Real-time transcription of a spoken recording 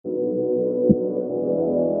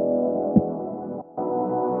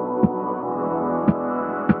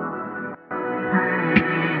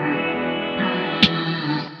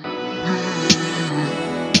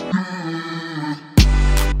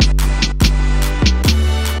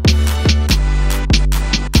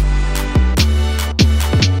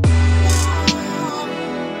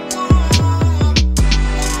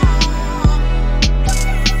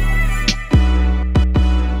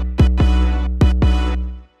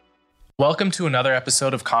Welcome to another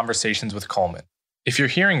episode of Conversations with Coleman. If you're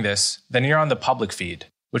hearing this, then you're on the public feed,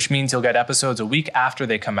 which means you'll get episodes a week after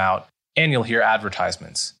they come out, and you'll hear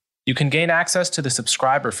advertisements. You can gain access to the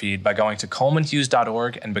subscriber feed by going to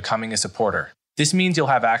colemanhughes.org and becoming a supporter. This means you'll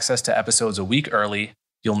have access to episodes a week early,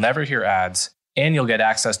 you'll never hear ads, and you'll get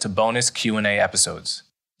access to bonus Q&A episodes.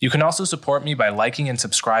 You can also support me by liking and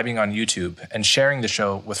subscribing on YouTube and sharing the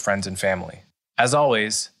show with friends and family. As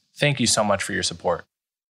always, thank you so much for your support.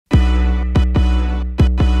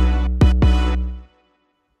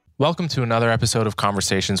 Welcome to another episode of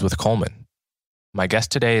Conversations with Coleman. My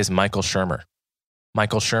guest today is Michael Shermer.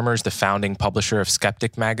 Michael Shermer is the founding publisher of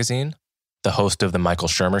Skeptic Magazine, the host of The Michael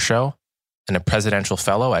Shermer Show, and a presidential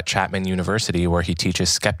fellow at Chapman University where he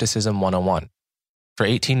teaches Skepticism 101. For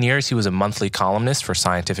 18 years, he was a monthly columnist for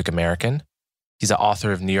Scientific American. He's the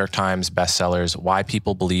author of New York Times bestsellers Why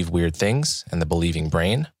People Believe Weird Things and the Believing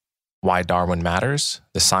Brain, Why Darwin Matters,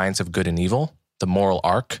 The Science of Good and Evil, The Moral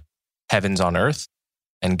Arc, Heavens on Earth,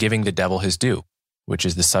 and Giving the Devil His Due, which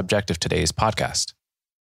is the subject of today's podcast.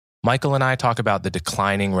 Michael and I talk about the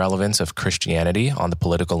declining relevance of Christianity on the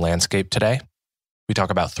political landscape today. We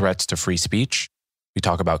talk about threats to free speech. We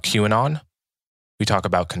talk about QAnon. We talk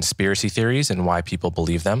about conspiracy theories and why people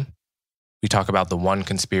believe them. We talk about the one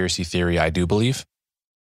conspiracy theory I do believe.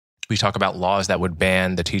 We talk about laws that would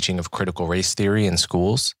ban the teaching of critical race theory in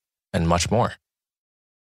schools, and much more.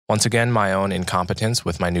 Once again, my own incompetence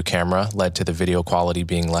with my new camera led to the video quality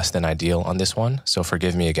being less than ideal on this one, so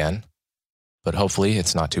forgive me again. But hopefully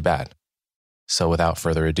it's not too bad. So without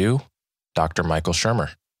further ado, Dr. Michael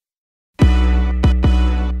Shermer.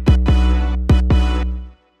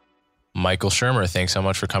 Michael Shermer, thanks so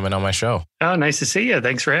much for coming on my show. Oh, nice to see you.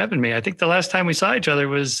 Thanks for having me. I think the last time we saw each other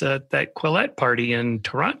was at that Quillette party in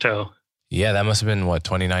Toronto. Yeah, that must have been,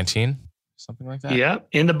 2019? Something like that? Yeah,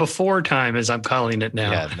 in the before time, as I'm calling it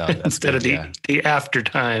now. Yeah, no, instead of the after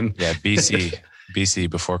time. Yeah, BC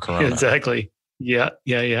before Corona. Exactly. Yeah.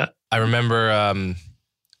 I remember, I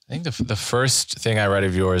think the first thing I read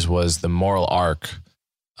of yours was The Moral Arc,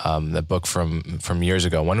 the book from years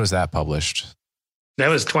ago. When was that published? That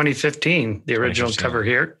was 2015, the original cover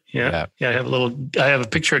here. Yeah. I have a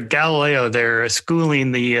picture of Galileo there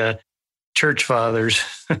schooling the church fathers.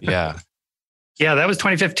 Yeah. Yeah, that was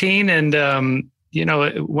 2015. And,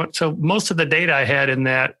 so most of the data I had in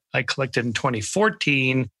that I collected in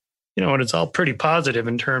 2014, and it's all pretty positive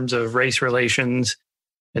in terms of race relations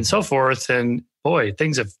and so forth. And boy,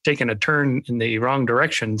 things have taken a turn in the wrong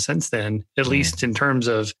direction since then, at least in terms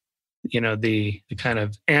of, the kind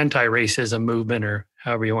of anti-racism movement or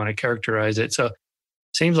however you want to characterize it. So it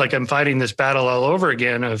seems like I'm fighting this battle all over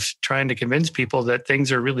again of trying to convince people that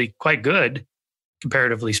things are really quite good,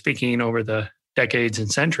 comparatively speaking, over the decades and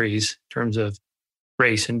centuries in terms of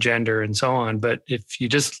race and gender and so on. But if you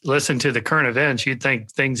just listen to the current events, you'd think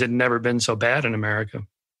things had never been so bad in America.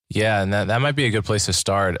 Yeah, and that might be a good place to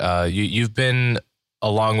start. You've been,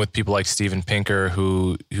 along with people like Steven Pinker,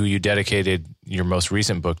 who you dedicated your most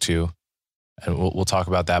recent book to, and we'll talk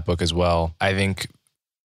about that book as well. I think,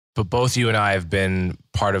 but both you and I have been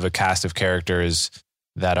part of a cast of characters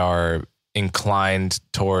that are inclined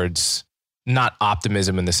towards not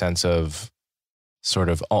optimism in the sense of sort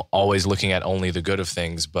of always looking at only the good of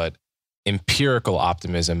things, but empirical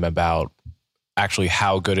optimism about actually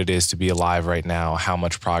how good it is to be alive right now, how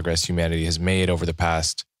much progress humanity has made over the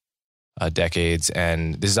past decades.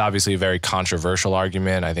 And this is obviously a very controversial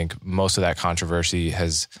argument. I think most of that controversy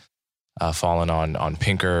has fallen on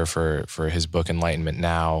Pinker for his book Enlightenment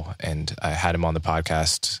Now, and I had him on the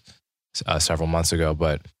podcast several months ago.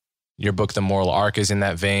 But your book, The Moral Arc, is in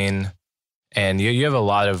that vein. And you have a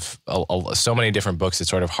lot of, so many different books, it's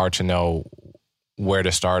sort of hard to know where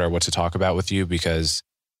to start or what to talk about with you, because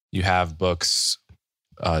you have books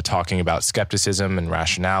talking about skepticism and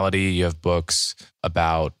rationality. You have books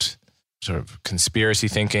about sort of conspiracy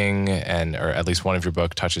thinking, or at least one of your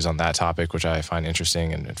book touches on that topic, which I find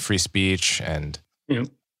interesting, and free speech, and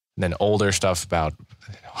then older stuff about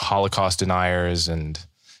Holocaust deniers. And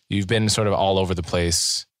you've been sort of all over the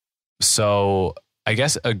place. So I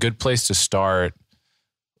guess a good place to start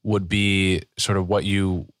would be sort of what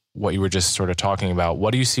you were just sort of talking about.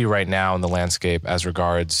 What do you see right now in the landscape as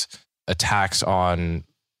regards attacks on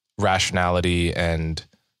rationality and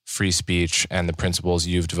free speech and the principles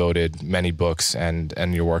you've devoted many books and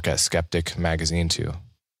your work at Skeptic Magazine to?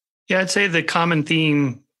 Yeah, I'd say the common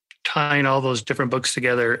theme tying all those different books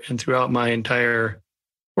together and throughout my entire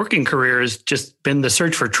working career has just been the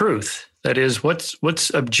search for truth. That is,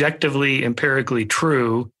 what's objectively, empirically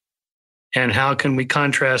true, and how can we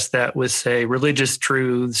contrast that with, say, religious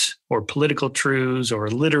truths or political truths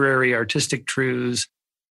or literary, artistic truths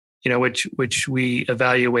which we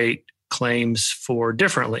evaluate claims for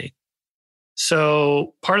differently.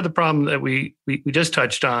 So part of the problem that we just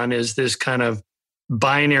touched on is this kind of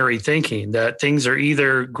binary thinking that things are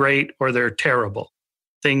either great or they're terrible.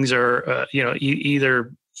 Things are,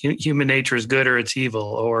 either human nature is good or it's evil,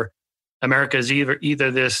 or America is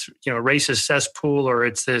either this, racist cesspool or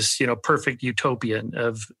it's this, perfect utopian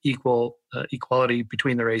of equality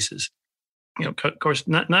between the races. Of course,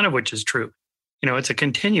 none of which is true. It's a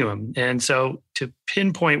continuum. And so to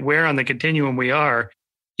pinpoint where on the continuum we are,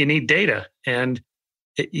 you need data. And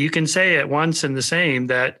you can say at once and the same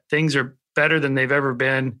that things are better than they've ever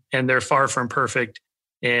been, and they're far from perfect.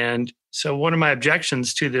 And so one of my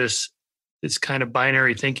objections to this kind of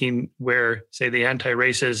binary thinking where, say, the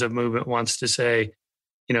anti-racism movement wants to say,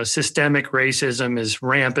 systemic racism is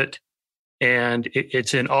rampant and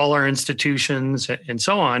it's in all our institutions and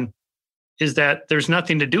so on, is that there's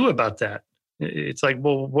nothing to do about that. It's like,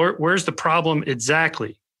 well, where's the problem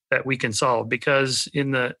exactly that we can solve? Because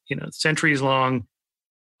in the centuries-long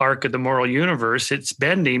arc of the moral universe, it's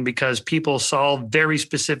bending because people solve very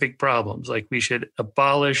specific problems. Like we should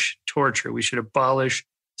abolish torture, we should abolish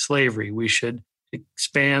slavery, we should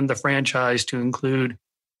expand the franchise to include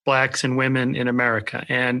Blacks and women in America,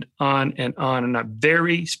 and on and on and on.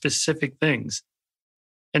 Very specific things.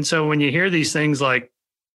 And so when you hear these things like,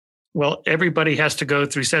 well, everybody has to go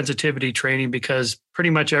through sensitivity training because pretty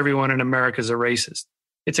much everyone in America is a racist,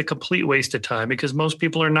 it's a complete waste of time because most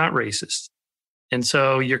people are not racist. And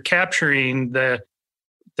so you're capturing the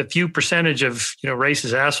few percentage of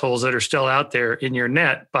racist assholes that are still out there in your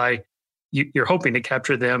net by you're hoping to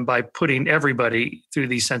capture them by putting everybody through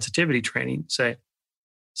these sensitivity training. Say,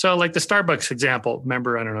 so like the Starbucks example.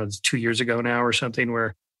 Remember, I don't know, it's 2 years ago now or something,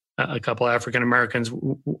 where a couple African Americans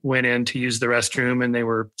went in to use the restroom and they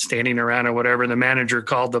were standing around or whatever. And the manager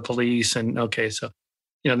called the police, and okay, so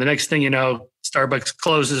the next thing you know, Starbucks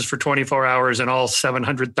closes for 24 hours and all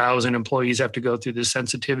 700,000 employees have to go through this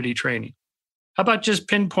sensitivity training. How about just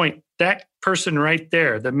pinpoint that person right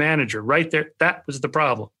there, the manager right there? That was the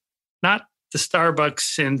problem, not the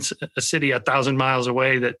Starbucks in a city 1,000 miles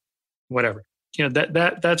away that whatever.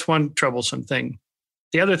 That's one troublesome thing.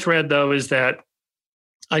 The other thread, though, is that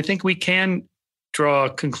I think we can draw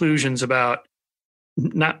conclusions about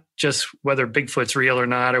not just whether Bigfoot's real or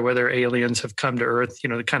not, or whether aliens have come to Earth,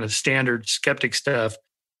 the kind of standard skeptic stuff.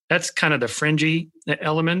 That's kind of the fringy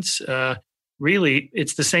elements. Really,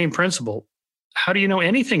 it's the same principle. How do you know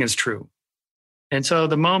anything is true? And so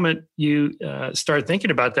the moment you start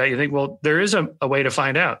thinking about that, you think, well, there is a way to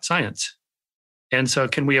find out, science. And so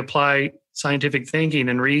can we apply scientific thinking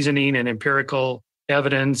and reasoning and empirical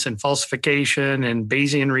evidence and falsification and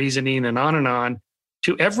Bayesian reasoning and on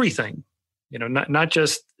to everything? Not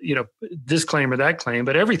just, this claim or that claim,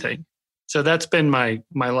 but everything. So that's been my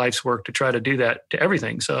life's work to try to do that to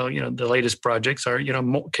everything. So, the latest projects are,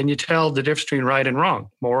 can you tell the difference between right and wrong,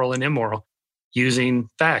 moral and immoral, using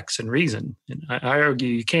facts and reason? And I argue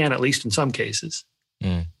you can, at least in some cases.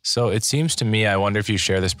 So it seems to me, I wonder if you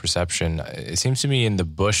share this perception, it seems to me in the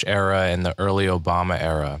Bush era and the early Obama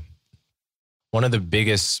era, one of the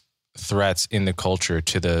biggest threats in the culture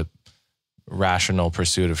to the rational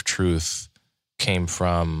pursuit of truth came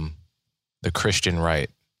from the Christian right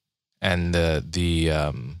and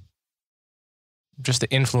just the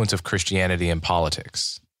influence of Christianity in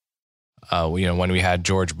politics. When we had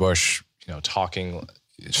George Bush, talking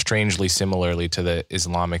strangely similarly to the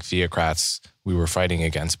Islamic theocrats we were fighting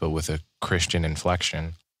against, but with a Christian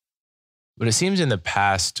inflection. But it seems in the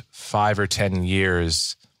past 5 or 10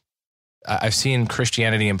 years, I've seen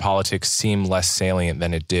Christianity in politics seem less salient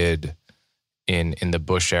than it did in the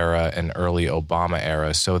Bush era and early Obama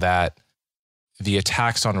era, so that the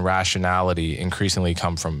attacks on rationality increasingly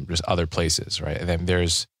come from just other places, right? And then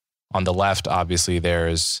there's, on the left, obviously,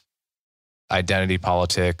 there's identity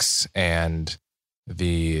politics and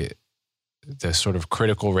the sort of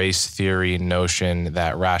critical race theory notion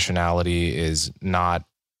that rationality is not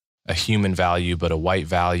a human value, but a white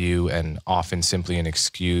value, and often simply an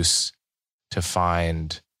excuse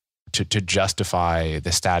to justify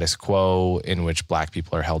the status quo in which Black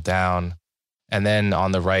people are held down. And then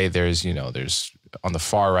on the right, there's on the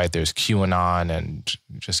far right, there's QAnon and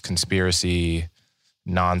just conspiracy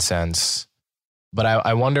nonsense. But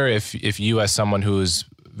I wonder if you, as someone who's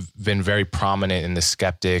been very prominent in the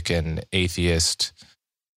skeptic and atheist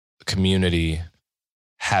community,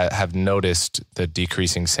 have noticed the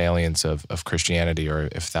decreasing salience of Christianity, or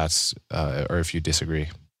if that's or if you disagree.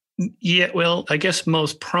 Yeah, well, I guess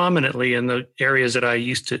most prominently in the areas that I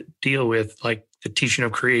used to deal with, like the teaching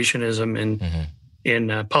of creationism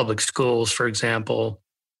in public schools, for example,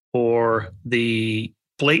 or the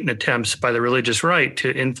blatant attempts by the religious right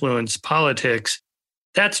to influence politics,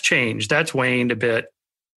 that's changed. That's waned a bit.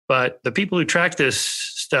 But the people who track this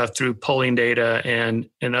stuff through polling data and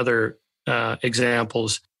other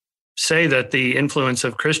examples say that the influence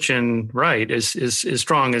of Christian right is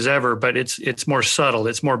strong as ever, but it's more subtle.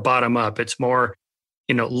 It's more bottom up. It's more,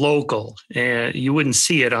 local, and you wouldn't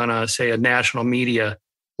see it on a national media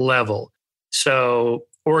level. So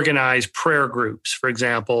organized prayer groups, for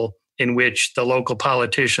example, in which the local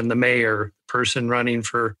politician, the mayor, person running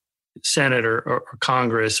for Senate or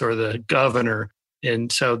Congress or the governor,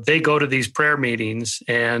 and so they go to these prayer meetings,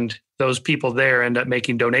 and those people there end up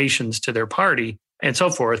making donations to their party and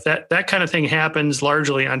so forth. That kind of thing happens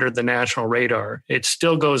largely under the national radar. It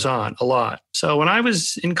still goes on a lot. So when I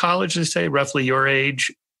was in college, let's say roughly your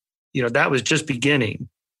age, that was just beginning.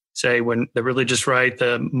 Say when the religious right,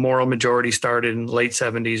 the moral majority started in the late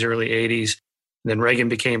 70s, early 80s, and then Reagan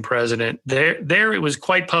became president. There it was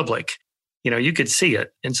quite public. You could see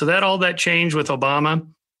it. And so all that changed with Obama.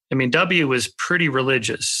 I mean, W was pretty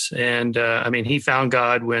religious. And he found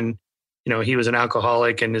God when, he was an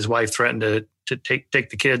alcoholic and his wife threatened to take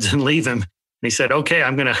the kids and leave him. And he said, okay,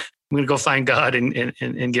 I'm going to go find God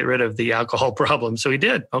and get rid of the alcohol problem. So he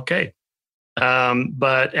did. Okay.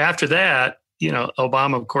 But after that,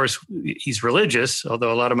 Obama, of course, he's religious,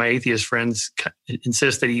 although a lot of my atheist friends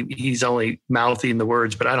insist that he's only mouthing the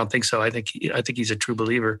words, but I don't think so. I think he's a true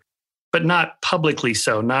believer, but not publicly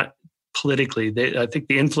so, not politically. I think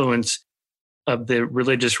the influence of the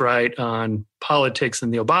religious right on politics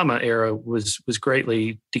in the Obama era was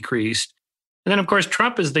greatly decreased. And then, of course,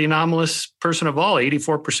 Trump is the anomalous person of all.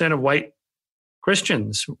 84% of white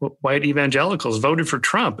Christians, white evangelicals voted for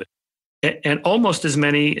Trump. And almost as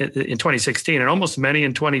many in 2016 and almost as many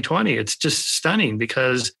in 2020. It's just stunning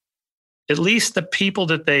because at least the people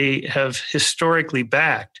that they have historically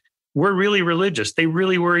backed were really religious. They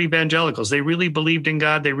really were evangelicals. They really believed in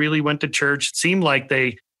God. They really went to church. It seemed like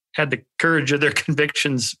they had the courage of their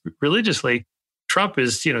convictions religiously. Trump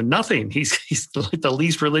is, nothing. He's like the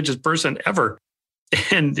least religious person ever.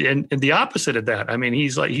 And the opposite of that. I mean, he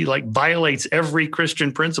violates every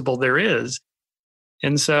Christian principle there is.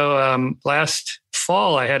 And so last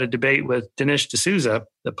fall, I had a debate with Dinesh D'Souza,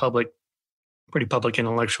 the pretty public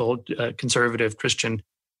intellectual, conservative Christian,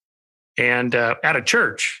 and at a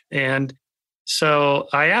church. And so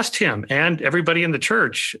I asked him and everybody in the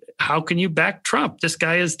church, how can you back Trump? This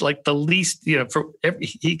guy is like the least,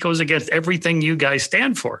 he goes against everything you guys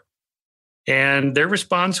stand for. And their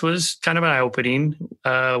response was kind of eye-opening.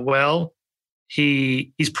 Well,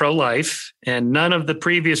 he's pro-life, and none of the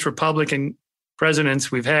previous Republican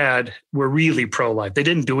presidents we've had were really pro-life. They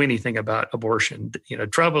didn't do anything about abortion.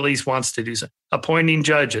 Trump at least wants to do some appointing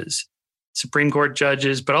judges, Supreme Court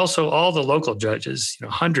judges, but also all the local judges,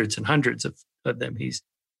 hundreds and hundreds of them. He's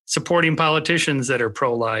supporting politicians that are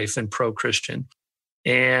pro-life and pro-Christian.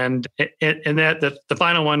 And that the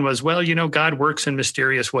final one was, well, God works in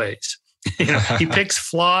mysterious ways. He picks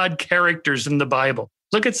flawed characters in the Bible.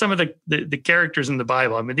 Look at some of the characters in the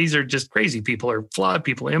Bible. I mean, these are just crazy people or flawed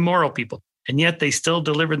people, immoral people. And yet they still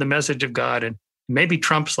deliver the message of God. And maybe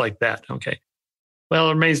Trump's like that. Okay. Well,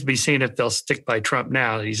 it remains to be seen if they'll stick by Trump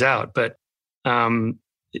now that he's out. But,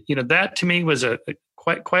 that to me was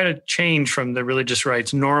quite a change from the religious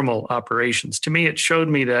right's normal operations. To me, it showed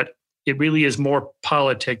me that it really is more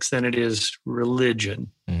politics than it is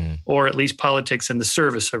religion, or at least politics in the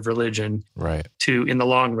service of religion, right? To, in the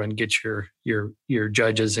long run, get your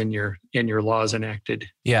judges and your laws enacted.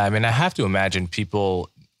 Yeah, I mean, I have to imagine people,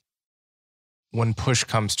 when push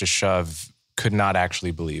comes to shove, could not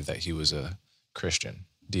actually believe that he was a Christian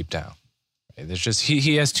deep down. There's just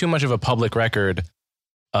he has too much of a public record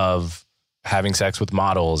of having sex with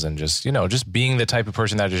models and just being the type of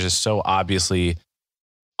person that is just so obviously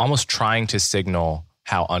almost trying to signal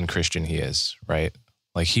how unchristian he is, right?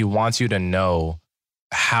 Like he wants you to know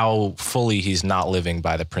how fully he's not living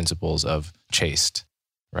by the principles of chaste,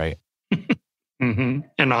 right? Mm-hmm.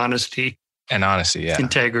 And honesty, yeah.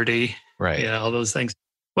 Integrity. Right. Yeah, all those things.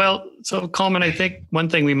 Well, so Coleman, I think one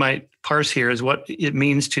thing we might parse here is what it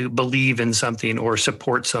means to believe in something or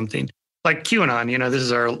support something. Like QAnon, this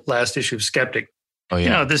is our last issue of Skeptic. Oh,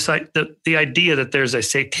 yeah. This the idea that there's a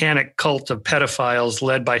satanic cult of pedophiles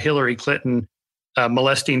led by Hillary Clinton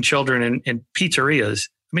molesting children in pizzerias.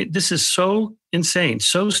 I mean, this is so insane,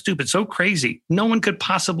 so stupid, so crazy. No one could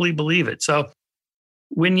possibly believe it. So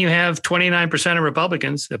when you have 29% of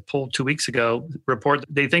Republicans that polled 2 weeks ago report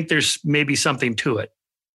they think there's maybe something to it,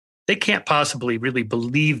 they can't possibly really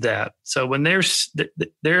believe that. So when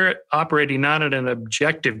they're operating not at an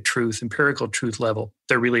objective truth, empirical truth level,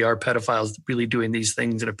 there really are pedophiles really doing these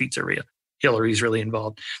things in a pizzeria. Hillary's really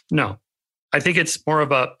involved. No, I think it's more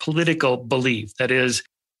of a political belief. That is,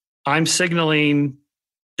 I'm signaling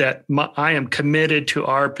that I am committed to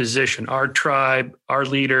our position, our tribe, our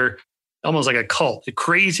leader, almost like a cult. The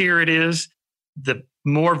crazier it is, the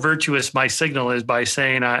more virtuous my signal is by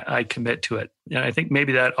saying I commit to it. And I think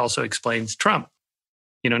maybe that also explains Trump.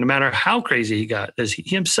 No matter how crazy he got, as he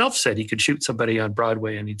himself said, he could shoot somebody on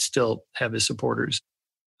Broadway and he'd still have his supporters.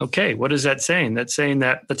 Okay, what is that saying? That's saying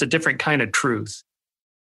that that's a different kind of truth,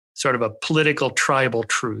 sort of a political tribal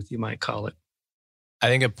truth, you might call it. I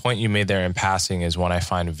think a point you made there in passing is one I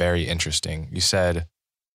find very interesting. You said,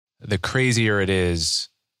 the crazier it is,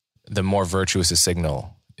 the more virtuous a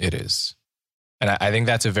signal it is. And I think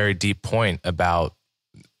that's a very deep point about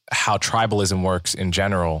how tribalism works in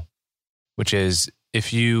general, which is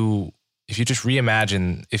if you just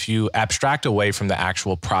reimagine, if you abstract away from the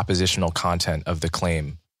actual propositional content of the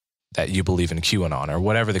claim that you believe in QAnon or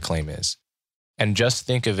whatever the claim is, and just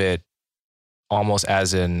think of it almost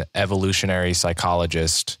as an evolutionary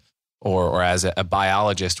psychologist or as a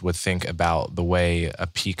biologist would think about the way a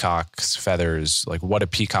peacock's feathers, like what a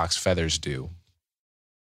peacock's feathers do.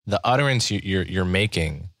 The utterance you're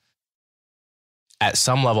making at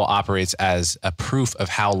some level operates as a proof of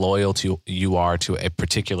how loyal you are to a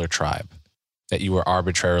particular tribe that you were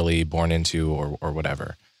arbitrarily born into or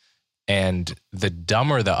whatever. And the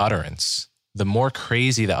dumber the utterance, the more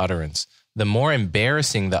crazy the utterance, the more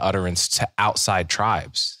embarrassing the utterance to outside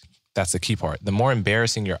tribes. That's the key part. The more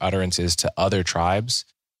embarrassing your utterance is to other tribes,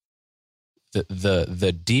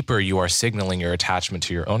 the deeper you are signaling your attachment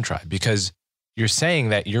to your own tribe, because you're saying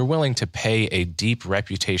that you're willing to pay a deep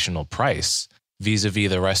reputational price vis-a-vis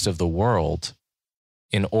the rest of the world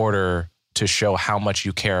in order to show how much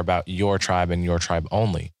you care about your tribe and your tribe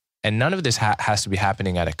only. And none of this has to be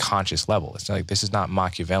happening at a conscious level. It's like, this is not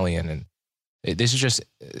Machiavellian, and this is just,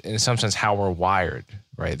 in some sense, how we're wired,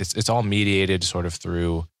 right? It's all mediated sort of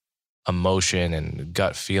through emotion and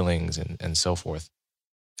gut feelings and so forth.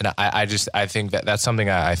 And I think that that's something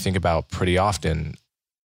I think about pretty often.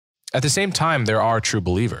 At the same time, there are true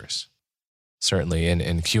believers, certainly in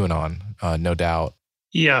QAnon, no doubt.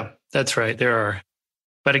 Yeah, that's right. There are.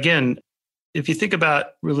 But again, if you think about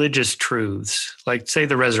religious truths, like say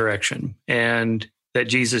the resurrection and that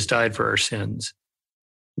Jesus died for our sins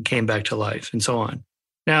and came back to life and so on.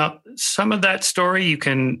 Now, some of that story you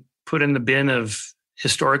can put in the bin of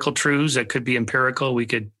historical truths that could be empirical. We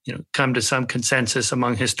could, come to some consensus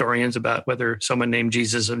among historians about whether someone named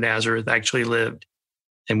Jesus of Nazareth actually lived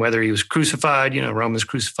and whether he was crucified. Romans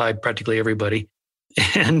crucified practically everybody.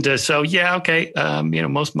 And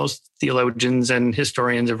most theologians and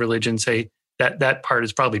historians of religion say that part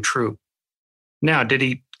is probably true. Now, did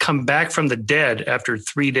he come back from the dead after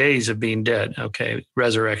 3 days of being dead? Okay,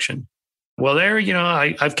 resurrection. Well, there,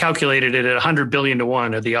 I've calculated it at 100 billion to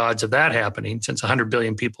 1 are the odds of that happening. Since 100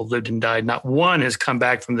 billion people lived and died, not one has come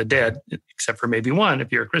back from the dead, except for maybe one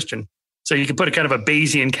if you're a Christian. So you can put a kind of a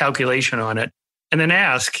Bayesian calculation on it and then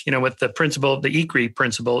ask, with the principle, the ECRI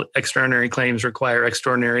principle, extraordinary claims require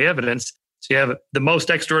extraordinary evidence. So you have the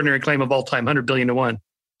most extraordinary claim of all time, 100 billion to 1.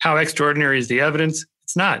 How extraordinary is the evidence?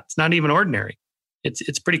 It's not. It's not even ordinary.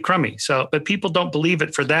 It's pretty crummy. So, but people don't believe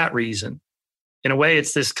it for that reason. In a way,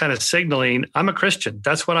 it's this kind of signaling, I'm a Christian.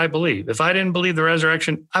 That's what I believe. If I didn't believe the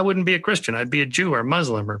resurrection, I wouldn't be a Christian. I'd be a Jew or a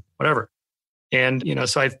Muslim or whatever. And,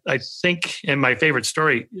 so I think, and my favorite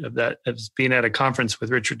story of that is being at a conference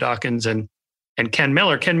with Richard Dawkins and Ken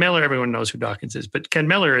Miller. Ken Miller, everyone knows who Dawkins is, but Ken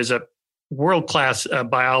Miller is a world-class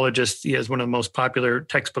biologist. He has one of the most popular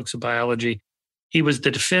textbooks of biology. He was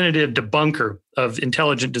the definitive debunker of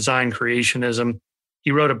intelligent design creationism.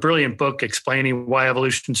 He wrote a brilliant book explaining why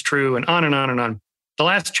evolution's true and on and on and on. The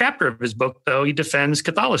last chapter of his book, though, he defends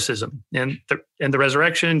Catholicism and the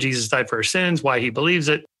resurrection. Jesus died for our sins, why he believes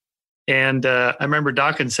it. And I remember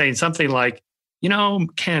Dawkins saying something like,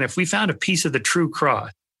 Ken, if we found a piece of the true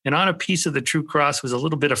cross, and on a piece of the true cross was a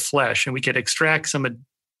little bit of flesh, and we could extract some of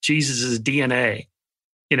Jesus's DNA,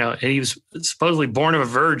 and he was supposedly born of a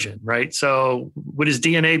virgin, right? So would his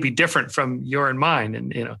DNA be different from your and mine?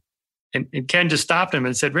 And Ken just stopped him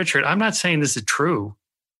and said, Richard, I'm not saying this is true.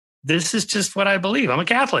 This is just what I believe. I'm a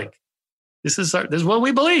Catholic. This is what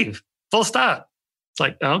we believe. Full stop. It's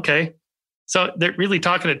like, okay. So they're really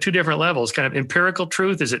talking at two different levels, kind of empirical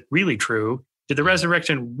truth. Is it really true? Did the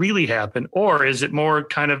resurrection really happen? Or is it more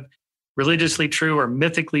kind of religiously true or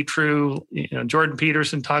mythically true? Jordan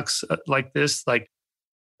Peterson talks like this,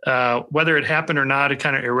 whether it happened or not, it's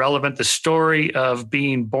kind of irrelevant. The story of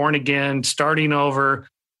being born again, starting over,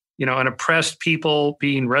 an oppressed people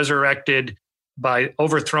being resurrected by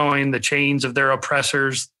overthrowing the chains of their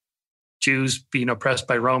oppressors, Jews being oppressed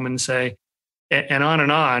by Romans, say. and on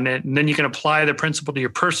and on. And then you can apply the principle to your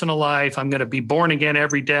personal life. I'm going to be born again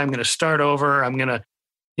every day. I'm going to start over. I'm going to,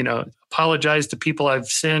 apologize to people I've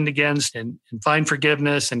sinned against and find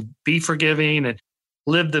forgiveness and be forgiving and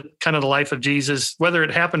live the kind of the life of Jesus, whether it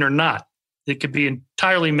happened or not. It could be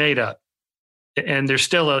entirely made up. And there's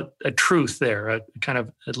still a truth there, a kind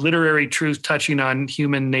of a literary truth touching on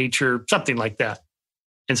human nature, something like that.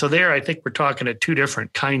 And so there, I think we're talking at two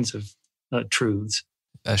different kinds of truths.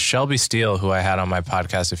 Shelby Steele, who I had on my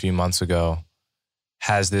podcast a few months ago,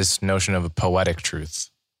 has this notion of a poetic truth,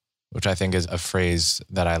 which I think is a phrase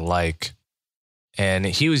that I like. And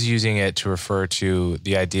he was using it to refer to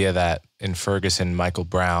the idea that in Ferguson, Michael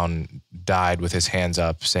Brown died with his hands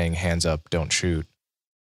up, saying, "Hands up, don't shoot,"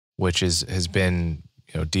 which has been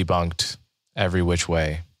debunked every which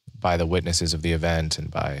way by the witnesses of the event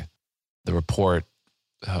and by the report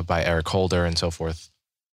by Eric Holder and so forth.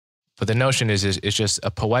 But the notion is it's just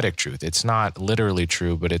a poetic truth. It's not literally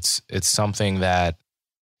true, but it's something that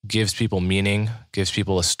gives people meaning, gives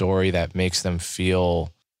people a story that makes them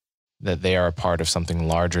feel that they are a part of something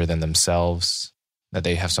larger than themselves, that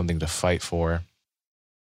they have something to fight for.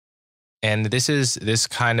 And this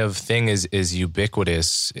kind of thing is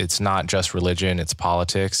ubiquitous. It's not just religion, it's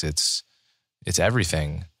politics, it's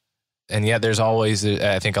everything. And yet there's always,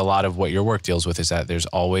 I think a lot of what your work deals with is that there's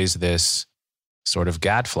always this sort of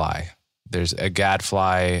gadfly. There's a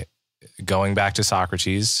gadfly going back to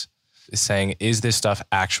Socrates saying, is this stuff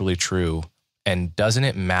actually true? And doesn't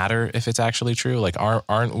it matter if it's actually true? Like,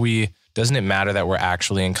 doesn't it matter that we're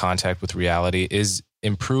actually in contact with reality? Is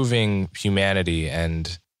improving humanity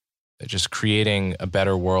and just creating a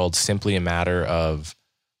better world simply a matter of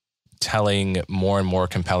telling more and more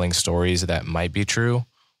compelling stories that might be true?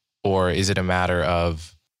 Or is it a matter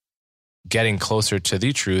of getting closer to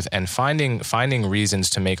the truth and finding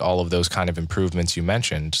reasons to make all of those kind of improvements you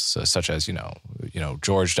mentioned, such as,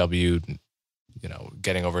 George W.,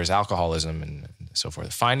 getting over his alcoholism and so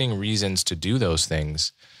forth, finding reasons to do those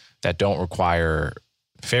things that don't require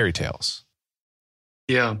fairy tales.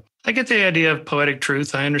 Yeah. I get the idea of poetic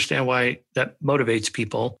truth. I understand why that motivates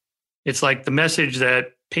people. It's like the message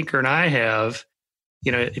that Pinker and I have,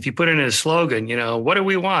 if you put in a slogan, what do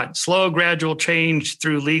we want? Slow, gradual change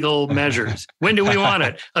through legal measures. When do we want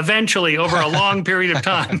it? Eventually, over a long period of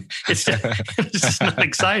time. It's just not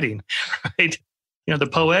exciting, right? The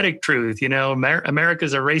poetic truth,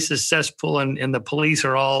 America's a racist cesspool and the police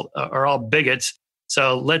are all bigots.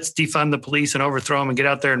 So let's defund the police and overthrow them and get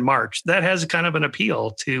out there and march. That has kind of an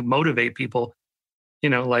appeal to motivate people,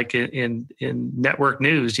 like in network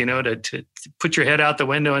news, to put your head out the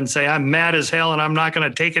window and say, I'm mad as hell and I'm not going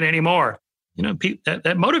to take it anymore.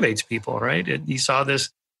 That motivates people, right? You saw this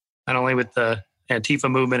not only with the Antifa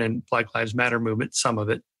movement and Black Lives Matter movement, some of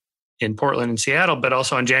it in Portland and Seattle, but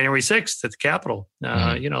also on January 6th at the Capitol.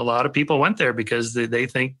 A lot of people went there because they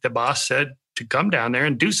think the boss said to come down there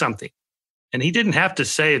and do something. And he didn't have to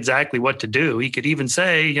say exactly what to do. He could even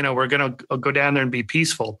say, we're going to go down there and be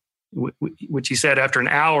peaceful, which he said after an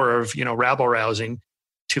hour of, rabble rousing,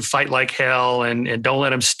 to fight like hell and don't let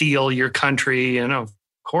them steal your country. And of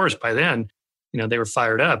course, by then, they were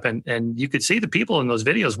fired up. And you could see the people in those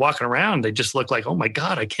videos walking around. They just look like, oh my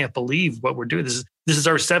God, I can't believe what we're doing. This is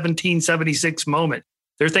our 1776 moment.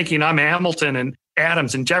 They're thinking I'm Hamilton and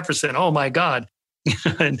Adams and Jefferson. Oh my God.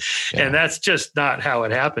 And that's just not how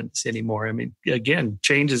it happens anymore. I mean, again,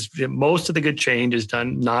 most of the good change is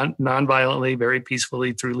done non-violently, very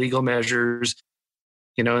peacefully through legal measures,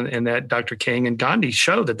 and that Dr. King and Gandhi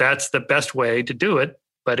show that that's the best way to do it,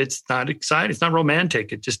 but it's not exciting. It's not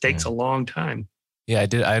romantic. It just takes a long time. Yeah,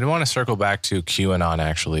 I want to circle back to QAnon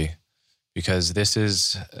actually, because this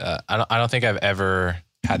is, I don't think I've ever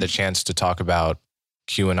had the chance to talk about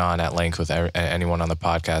QAnon at length with anyone on the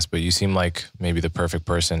podcast, but you seem like maybe the perfect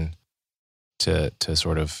person to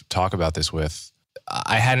sort of talk about this with.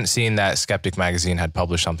 I hadn't seen that Skeptic Magazine had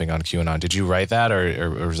published something on QAnon. Did you write that or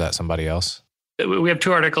was that somebody else? We have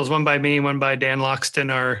two articles, one by me, one by Dan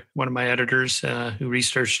Loxton, one of my editors who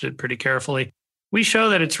researched it pretty carefully. We show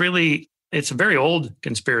that it's a very old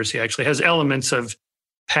conspiracy, actually. It has elements of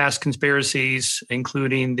past conspiracies,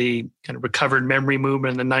 including the kind of recovered memory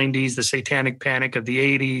movement in the 90s, the satanic panic of the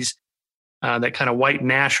 80s, that kind of white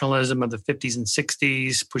nationalism of the 50s and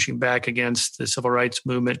 60s, pushing back against the civil rights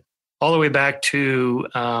movement, all the way back to,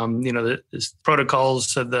 the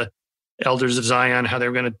protocols of the elders of Zion, how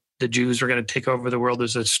the Jews were going to take over the world.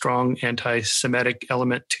 There's a strong anti-Semitic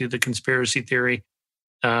element to the conspiracy theory.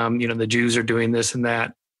 The Jews are doing this and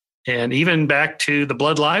that. And even back to the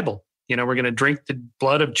blood libel. We're going to drink the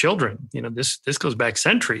blood of children. This goes back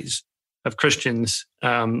centuries. of Christians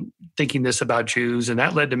thinking this about Jews, and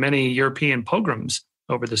that led to many European pogroms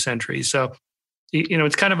over the centuries. So,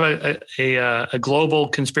 it's kind of a global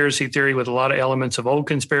conspiracy theory with a lot of elements of old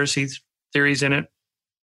conspiracy theories in it,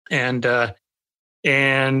 and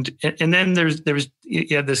then there's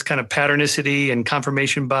this kind of patternicity and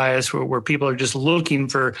confirmation bias where people are just looking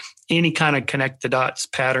for any kind of connect the dots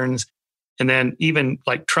patterns, and then even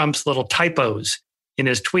like Trump's little typos in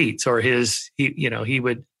his tweets or he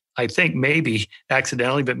would, I think maybe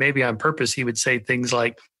accidentally, but maybe on purpose, he would say things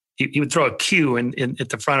like he would throw a Q in at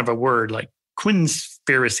the front of a word like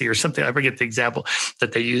quinspiracy or something. I forget the example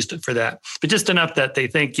that they used for that, but just enough that they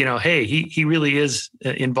think, hey, he really is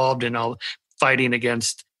involved in all fighting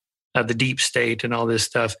against the deep state and all this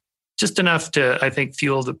stuff. Just enough to, I think,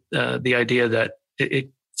 fuel the idea that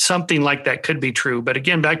something like that could be true. But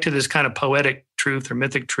again, back to this kind of poetic truth or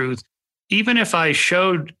mythic truth, even if I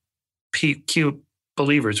showed Q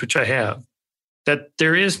believers, which I have, that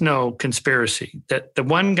there is no conspiracy, that the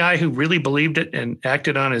one guy who really believed it and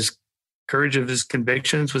acted on his courage of his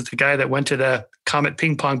convictions was the guy that went to the Comet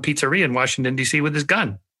Ping Pong Pizzeria in Washington, D.C. with his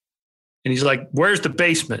gun. And he's like, where's the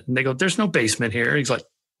basement? And they go, there's no basement here. He's like,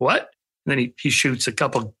 what? And then he shoots a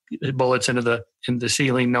couple bullets into the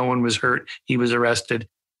ceiling. No one was hurt. He was arrested.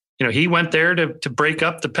 He went there to break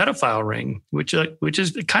up the pedophile ring, which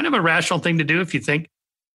is kind of a rational thing to do if you think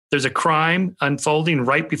there's a crime unfolding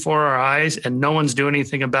right before our eyes and no one's doing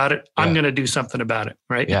anything about it. Yeah. I'm going to do something about it,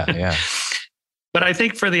 right? Yeah. But I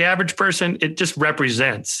think for the average person, it just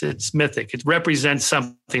it's mythic. It represents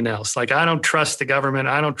something else. Like, I don't trust the government.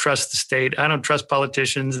 I don't trust the state. I don't trust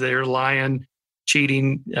politicians. They're lying,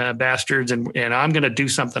 cheating bastards, and I'm going to do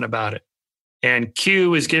something about it. And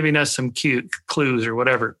Q is giving us some clues or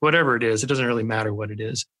whatever it is. It doesn't really matter what it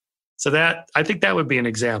is. So I think that would be an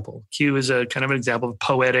example. Q is a kind of an example of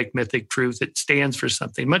poetic, mythic truth. It stands for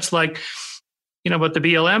something, much like, but the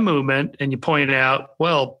BLM movement, and you point out,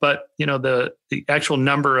 well, but, the actual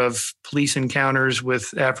number of police encounters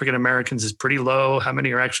with African Americans is pretty low. How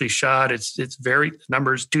many are actually shot? It's very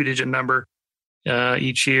numbers, 2-digit number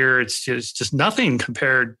each year. It's just nothing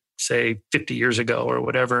compared, say, 50 years ago or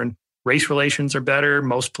whatever. And race relations are better.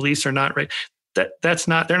 Most police are not right. They're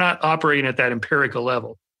not operating at that empirical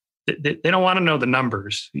level. They don't want to know the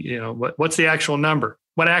numbers. What's the actual number?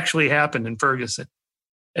 What actually happened in Ferguson?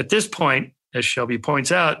 At this point, as Shelby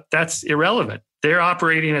points out, that's irrelevant. They're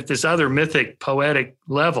operating at this other mythic, poetic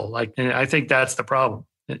level. And I think that's the problem.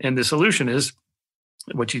 And the solution is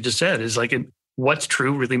what you just said, is what's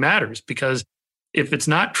true really matters. Because if it's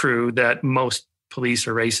not true that most police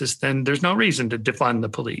are racist, then there's no reason to defund the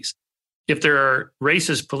police. If there are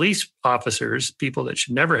racist police officers, people that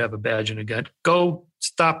should never have a badge and a gun, go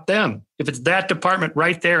stop them. If it's that department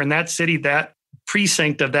right there in that city, that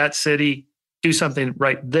precinct of that city, do something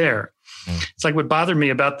right there. It's like what bothered me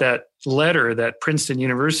about that letter that Princeton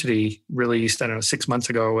University released, 6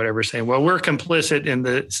 months ago or whatever, saying, well, we're complicit in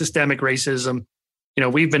the systemic racism.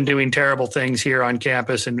 We've been doing terrible things here on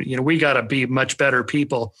campus and, we got to be much better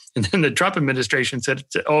people. And then the Trump administration said,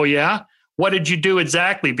 oh, yeah? What did you do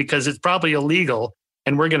exactly? Because it's probably illegal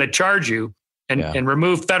and we're going to charge you and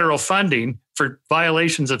remove federal funding for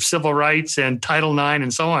violations of civil rights and Title IX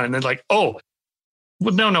and so on. And they're like, oh,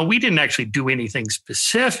 well, no, we didn't actually do anything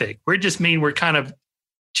specific. We're kind of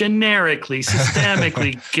generically,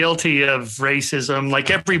 systemically guilty of racism like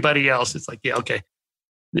everybody else. It's like, yeah, okay.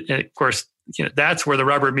 And of course, that's where the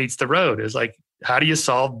rubber meets the road, is like, how do you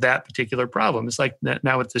solve that particular problem? It's like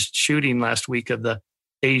now with this shooting last week of the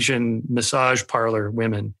Asian massage parlor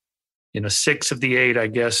women, 6 of the 8, I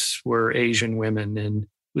guess, were Asian women. And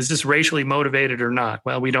was this racially motivated or not?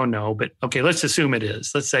 Well, we don't know, but okay, let's assume it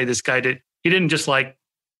is. Let's say this guy he didn't dislike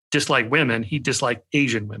women, he disliked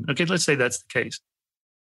Asian women. Okay, let's say that's the case.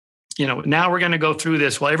 Now we're going to go through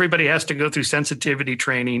this. Well, everybody has to go through sensitivity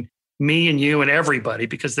training, me and you and everybody,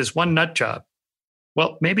 because this one nut job.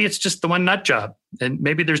 Well, maybe it's just the one nut job, and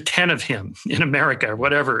maybe there's 10 of him in America, or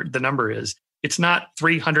whatever the number is. It's not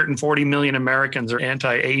 340 million Americans are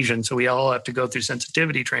anti-Asian, so we all have to go through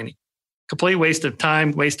sensitivity training. Complete waste of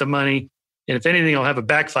time, waste of money. And if anything, it'll have a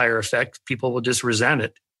backfire effect. People will just resent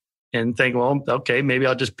it and think, well, okay, maybe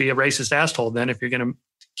I'll just be a racist asshole then if you're going to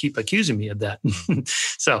keep accusing me of that.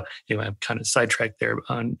 So anyway, I'm kind of sidetracked there.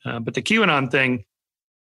 But the QAnon thing,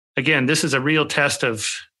 again, this is a real test of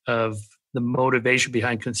the motivation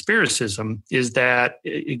behind conspiracism, is that,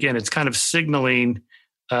 again, it's kind of signaling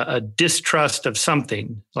a distrust of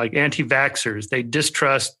something. Like anti-vaxxers, they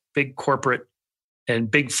distrust big corporate and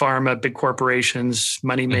big pharma, big corporations,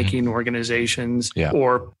 money-making organizations,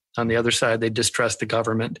 or on the other side, they distrust the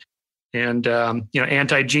government. And,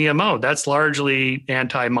 anti-GMO, that's largely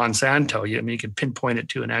anti-Monsanto. You can pinpoint it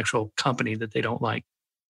to an actual company that they don't like.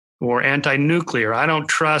 Or anti-nuclear. I don't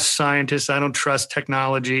trust scientists. I don't trust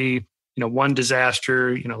technology. One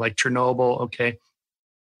disaster, like Chernobyl. Okay.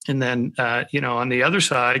 And then, on the other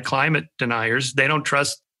side, climate deniers, they don't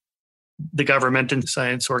trust the government and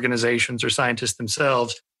science organizations or scientists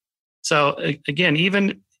themselves. So again,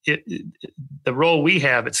 even the role we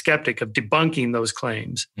have at Skeptic of debunking those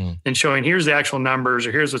claims and showing here's the actual numbers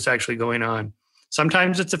or here's what's actually going on.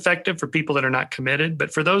 Sometimes it's effective for people that are not committed,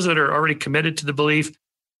 but for those that are already committed to the belief,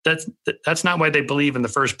 that's not why they believe in the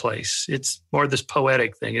first place. It's more this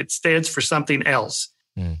poetic thing. It stands for something else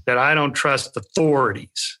that I don't trust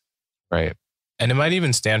authorities. Right. And it might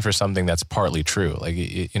even stand for something that's partly true. Like,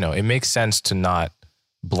 it makes sense to not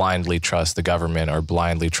blindly trust the government or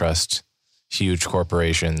blindly trust huge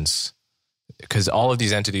corporations, because all of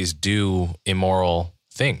these entities do immoral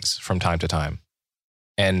things from time to time.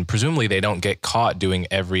 And presumably they don't get caught doing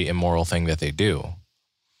every immoral thing that they do.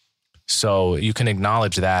 So you can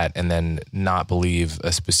acknowledge that and then not believe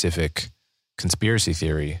a specific conspiracy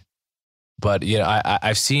theory. But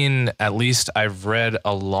I've read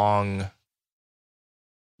a long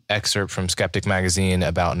excerpt from Skeptic Magazine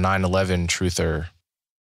about 9/11 trutherism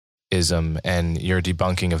and your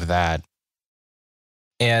debunking of that.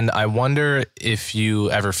 And I wonder if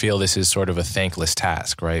you ever feel this is sort of a thankless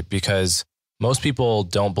task, right? Because most people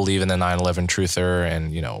don't believe in the 9/11 truther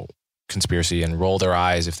and, conspiracy and roll their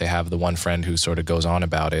eyes if they have the one friend who sort of goes on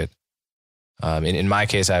about it. In my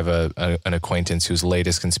case, I have an acquaintance whose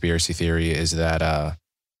latest conspiracy theory is that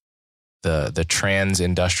the trans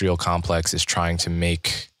industrial complex is trying to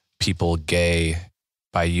make people gay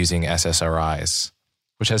by using SSRIs,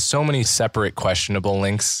 which has so many separate questionable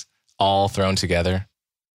links all thrown together.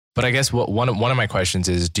 But I guess one of my questions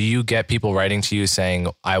is, do you get people writing to you saying,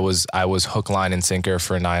 I was hook, line, and sinker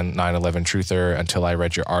for 9/11 truther until I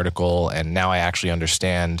read your article, and now I actually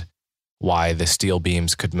understand why the steel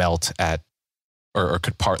beams could melt at, or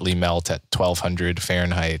could partly melt at 1200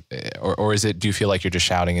 Fahrenheit? Or is it, do you feel like you're just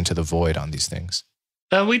shouting into the void on these things?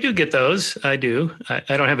 We do get those. I do.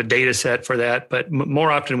 I don't have a data set for that, but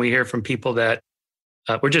more often we hear from people that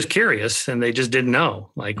were just curious and they just didn't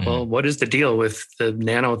know. Like, well, what is the deal with the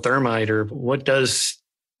nanothermite, or what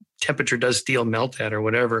temperature does steel melt at, or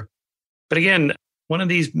whatever? But again, one of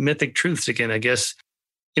these mythic truths, again, I guess,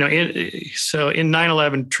 in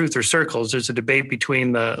 9/11 truther circles, there's a debate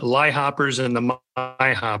between the lie hoppers and the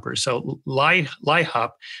my hoppers. So lie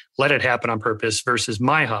hop, let it happen on purpose, versus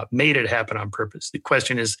my hop, made it happen on purpose. The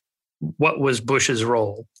question is, what was Bush's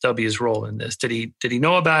role, W's role in this? Did he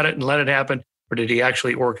know about it and let it happen, or did he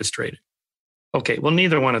actually orchestrate it? Okay, well,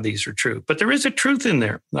 neither one of these are true, but there is a truth in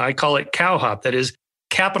there. I call it cow hop, that is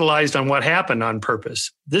capitalized on what happened on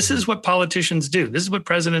purpose. This is what politicians do. This is what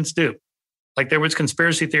presidents do. Like, there was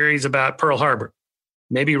conspiracy theories about Pearl Harbor.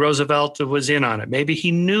 Maybe Roosevelt was in on it. Maybe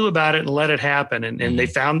he knew about it and let it happen. And they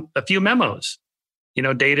found a few memos,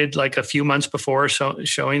 dated like a few months before,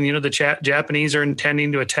 showing, the Japanese are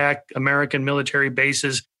intending to attack American military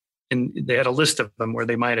bases. And they had a list of them where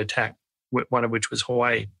they might attack, one of which was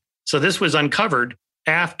Hawaii. So this was uncovered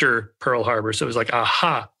after Pearl Harbor. So it was like,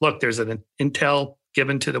 aha, look, there's an intel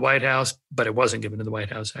given to the White House, but it wasn't given to the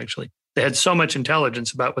White House, actually. They had so much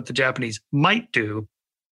intelligence about what the Japanese might do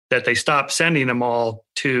that they stopped sending them all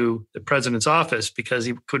to the president's office because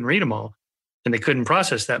he couldn't read them all, and they couldn't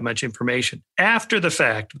process that much information. After the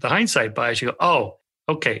fact, with the hindsight bias, you go, oh,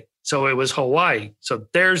 okay, so it was Hawaii. So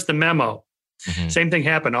there's the memo. Same thing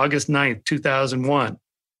happened August 9th, 2001.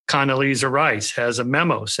 Condoleezza Rice has a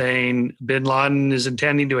memo saying bin Laden is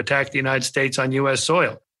intending to attack the United States on U.S.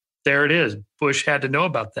 soil. There it is. Bush had to know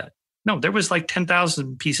about that. No, there was like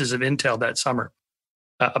 10,000 pieces of intel that summer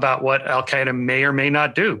about what Al-Qaeda may or may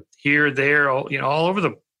not do here, there, all over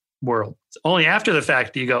the world. It's only after the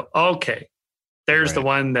fact that you go, okay, there's the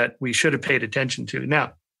one that we should have paid attention to.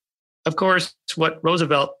 Now, of course, what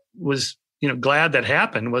Roosevelt was glad that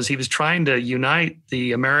happened was he was trying to unite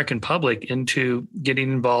the American public into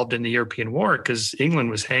getting involved in the European war, because England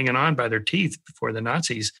was hanging on by their teeth before the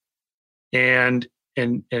Nazis. And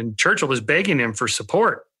Churchill was begging him for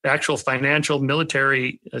support, actual financial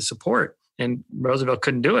military support. And Roosevelt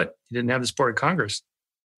couldn't do it. He didn't have the support of Congress.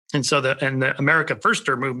 And so the America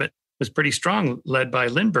Firster movement was pretty strong, led by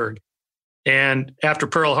Lindbergh. And after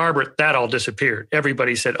Pearl Harbor, that all disappeared.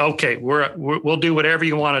 Everybody said, okay, we'll do whatever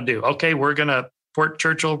you want to do. Okay, we're going to support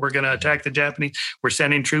Churchill. We're going to attack the Japanese. We're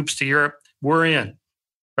sending troops to Europe. We're in.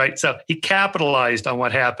 Right. So he capitalized on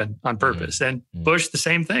what happened on purpose. And Bush, the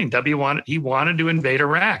same thing. He wanted to invade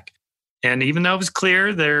Iraq. And even though it was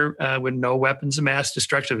clear there were no weapons of mass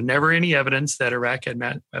destruction, there was never any evidence that Iraq had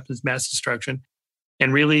weapons of mass destruction.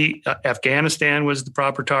 And really, Afghanistan was the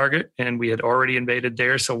proper target, and we had already invaded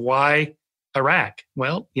there. So why Iraq?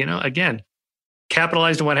 Well, again,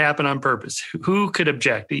 capitalized on what happened on purpose. Who could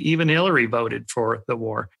object? Even Hillary voted for the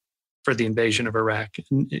war, for the invasion of Iraq.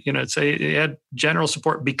 It had general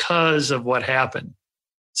support because of what happened.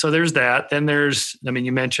 So there's that. Then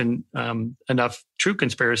you mentioned enough true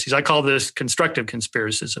conspiracies. I call this constructive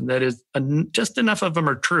conspiracism. That is, just enough of them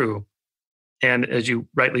are true. And as you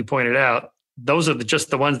rightly pointed out, those are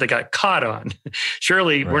just the ones that got caught on.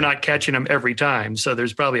 Surely We're not catching them every time. So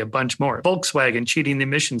there's probably a bunch more. Volkswagen cheating the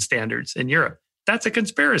emission standards in Europe. That's a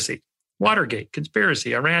conspiracy. Watergate,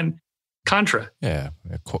 conspiracy. Iran, Contra. Yeah.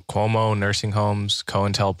 Cuomo, nursing homes,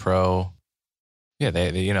 COINTELPRO. Yeah,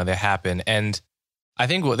 they happen. And I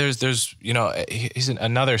think there's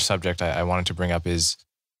another subject I wanted to bring up is,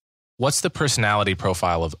 what's the personality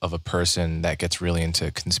profile of a person that gets really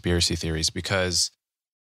into conspiracy theories? Because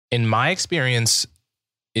in my experience,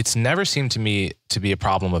 it's never seemed to me to be a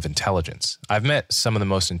problem of intelligence. I've met some of the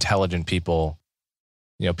most intelligent people,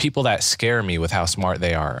 people that scare me with how smart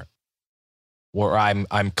they are, where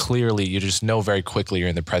I'm clearly, you just know very quickly you're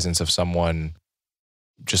in the presence of someone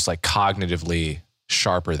just like cognitively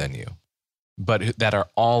sharper than you, but that are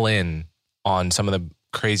all in on some of the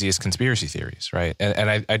craziest conspiracy theories, right?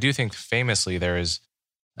 And I do think famously there is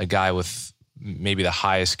a guy with maybe the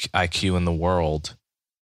highest IQ in the world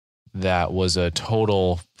that was a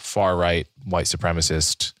total far-right white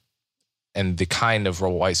supremacist, and the kind of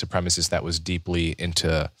white supremacist that was deeply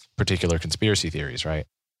into particular conspiracy theories, right?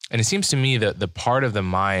 And it seems to me that the part of the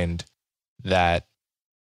mind that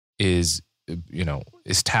is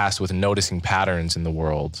tasked with noticing patterns in the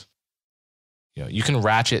world, you can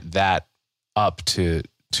ratchet that up to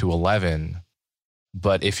 11,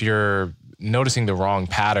 but if you're noticing the wrong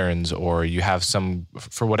patterns, or you have some,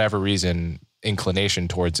 for whatever reason, inclination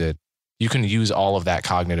towards it, you can use all of that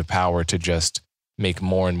cognitive power to just make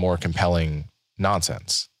more and more compelling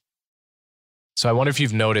nonsense. So I wonder if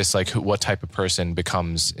you've noticed what type of person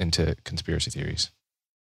becomes into conspiracy theories.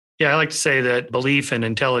 Yeah, I like to say that belief and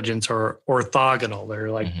intelligence are orthogonal.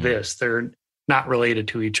 They're like this. They're not related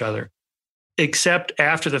to each other. Except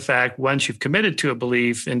after the fact, once you've committed to a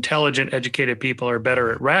belief, intelligent, educated people are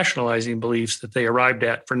better at rationalizing beliefs that they arrived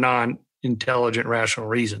at for non-intelligent, rational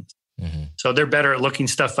reasons. So they're better at looking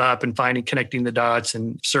stuff up and connecting the dots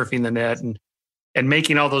and surfing the net and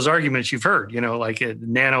making all those arguments you've heard, like a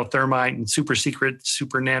nanothermite and super secret,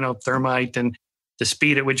 super nanothermite and the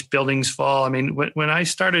speed at which buildings fall. I mean, when I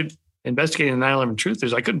started investigating the 9/11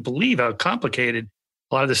 truthers, I couldn't believe how complicated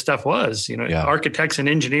a lot of this stuff was. Architects and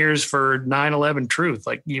engineers for 9/11 truth,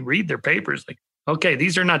 like you read their papers, like, okay,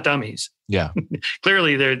 these are not dummies. Yeah.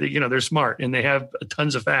 Clearly they're smart and they have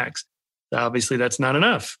tons of facts. Obviously that's not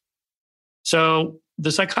enough. So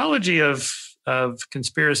the psychology of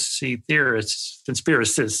conspiracy theorists,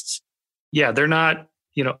 conspiracists, they're not,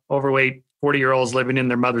 overweight 40-year-olds living in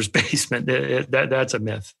their mother's basement. That's a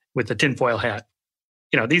myth with a tinfoil hat.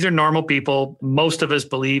 These are normal people. Most of us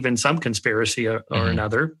believe in some conspiracy or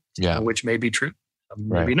another, which may be true,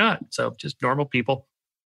 maybe not. So just normal people.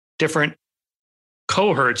 Different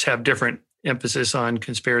cohorts have different emphasis on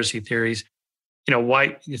conspiracy theories.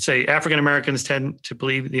 You'd say African Americans tend to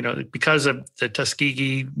believe, because of the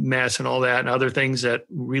Tuskegee mess and all that and other things that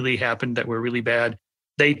really happened that were really bad,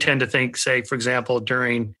 they tend to think, say, for example,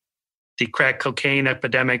 during the crack cocaine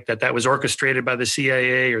epidemic, that was orchestrated by the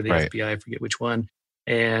CIA or the FBI, I forget which one.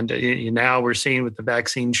 And now we're seeing with the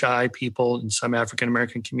vaccine shy people in some African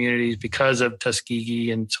American communities because of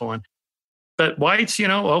Tuskegee and so on. But whites,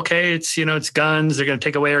 okay, it's guns. They're going to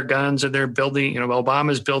take away our guns, or they're building,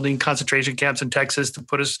 Obama's building concentration camps in Texas to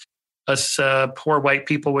put us poor white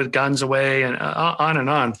people with guns away, and on and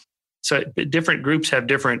on. So different groups have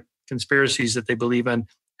different conspiracies that they believe in,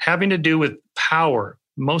 having to do with power,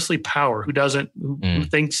 mostly power. Who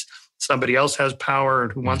thinks somebody else has power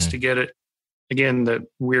and who wants to get it? Again, the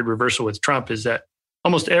weird reversal with Trump is that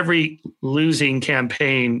almost every losing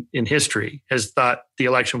campaign in history has thought the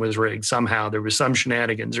election was rigged. Somehow there was some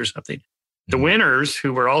shenanigans or something. The winners,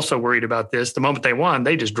 who were also worried about this, the moment they won,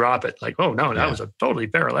 they just drop it. Like, oh no, that was a totally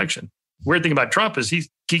fair election. Weird thing about Trump is he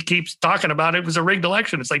keeps talking about it was a rigged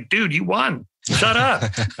election. It's like, dude, you won. Shut up.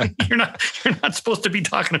 You're not supposed to be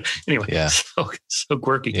talking. Anyway, so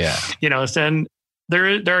quirky. Yeah. Then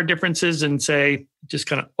there are differences in, say, just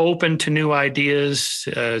kind of open to new ideas,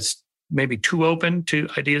 maybe too open to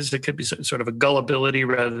ideas that could be sort of a gullibility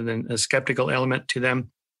rather than a skeptical element to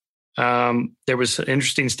them. There was an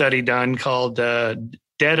interesting study done called Dead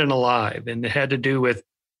and Alive, and it had to do with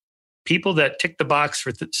people that tick the box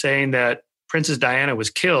for saying that Princess Diana was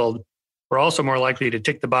killed were also more likely to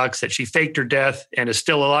tick the box that she faked her death and is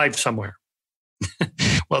still alive somewhere.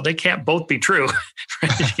 Well, they can't both be true.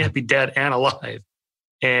 Right? She can't be dead and alive.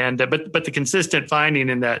 And but the consistent finding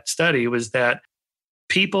in that study was that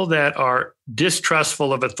people that are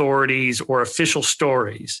distrustful of authorities or official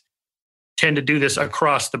stories tend to do this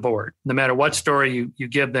across the board. No matter what story you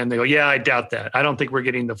give them, they go, yeah, I doubt that. I don't think we're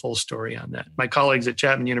getting the full story on that. My colleagues at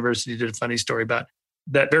Chapman University did a funny story about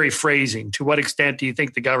that very phrasing. To what extent do you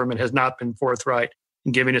think the government has not been forthright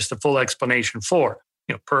in giving us the full explanation for,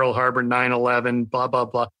 Pearl Harbor, 9/11, blah, blah,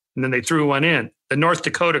 blah. And then they threw one in, the North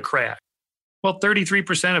Dakota crash. Well,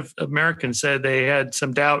 33% of Americans said they had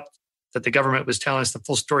some doubt that the government was telling us the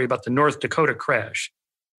full story about the North Dakota crash.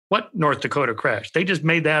 What North Dakota crash? They just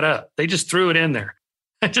made that up. They just threw it in there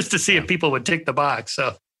just to see if people would tick the box.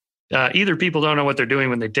 So either people don't know what they're doing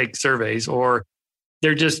when they take surveys, or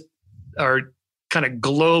they're just are kind of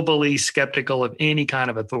globally skeptical of any kind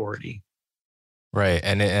of authority. Right.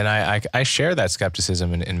 And I share that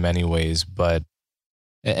skepticism in many ways,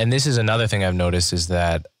 and this is another thing I've noticed is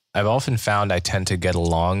that I've often found I tend to get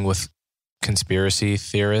along with conspiracy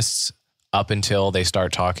theorists up until they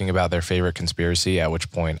start talking about their favorite conspiracy, at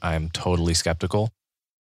which point I'm totally skeptical.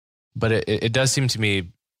 But it does seem to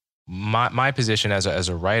me, my position as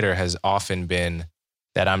a writer has often been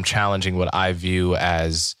that I'm challenging what I view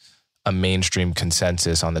as a mainstream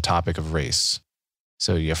consensus on the topic of race.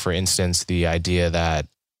 So, for instance, the idea that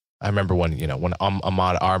I remember when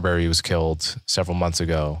Ahmaud Arbery was killed several months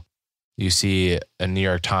ago, you see a New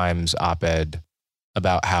York Times op-ed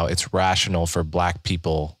about how it's rational for Black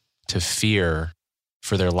people to fear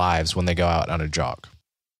for their lives when they go out on a jog.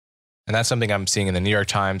 And that's something I'm seeing in the New York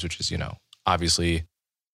Times, which is, obviously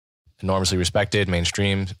enormously respected,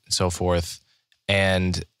 mainstream, and so forth.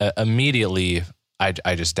 And immediately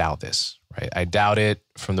I just doubt this, right? I doubt it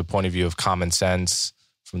from the point of view of common sense,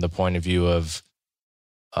 from the point of view of,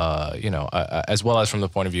 as well as from the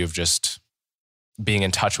point of view of just being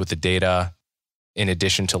in touch with the data, in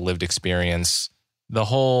addition to lived experience, the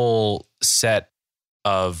whole set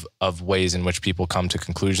of ways in which people come to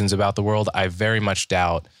conclusions about the world. I very much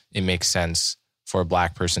doubt it makes sense for a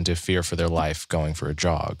Black person to fear for their life going for a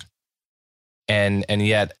jog. And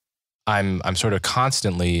yet I'm sort of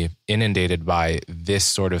constantly inundated by this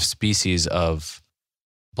sort of species of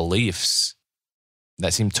beliefs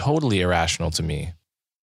that seem totally irrational to me.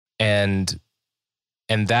 And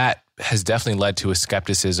that has definitely led to a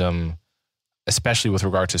skepticism, especially with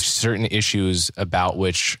regard to certain issues about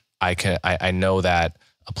which I know that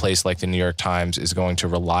a place like the New York Times is going to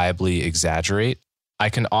reliably exaggerate. I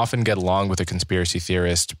can often get along with a conspiracy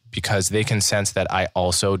theorist because they can sense that I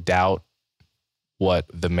also doubt what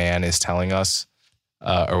the man is telling us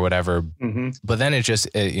or whatever. Mm-hmm. But then it just,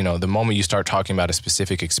 the moment you start talking about a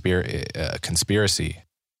specific conspiracy,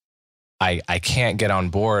 I can't get on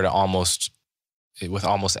board with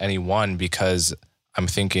almost anyone because I'm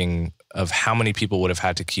thinking of how many people would have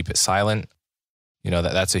had to keep it silent.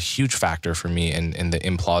 That's a huge factor for me in the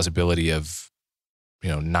implausibility of,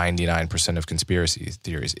 99% of conspiracy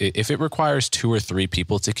theories. If it requires 2 or 3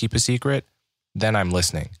 people to keep a secret, then I'm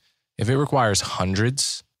listening. If it requires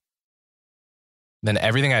hundreds, then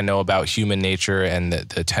everything I know about human nature and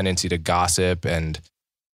the tendency to gossip and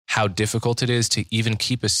how difficult it is to even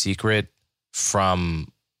keep a secret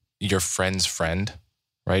from your friend's friend,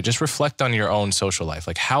 right? Just reflect on your own social life.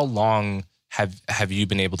 Like, how long have you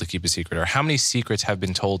been able to keep a secret, or how many secrets have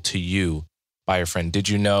been told to you by your friend? Did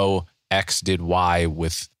you know X did Y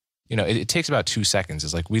with, it takes about 2 seconds.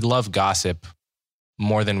 It's like, we love gossip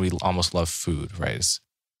more than we almost love food, right?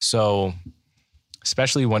 So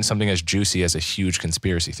especially when something as juicy as a huge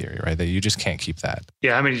conspiracy theory, right? That you just can't keep that.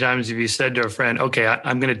 Yeah. How many times have you said to a friend, okay,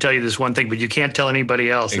 I'm going to tell you this one thing, but you can't tell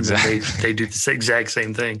anybody else. Exactly. And then they do the exact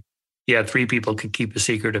same thing. Yeah. 3 people can keep a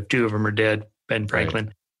secret if 2 of them are dead. Ben Franklin.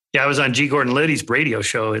 Right. Yeah. I was on G. Gordon Liddy's radio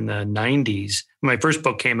show in the 90s. My first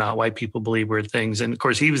book came out, Why People Believe Weird Things. And of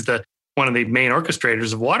course, he was one of the main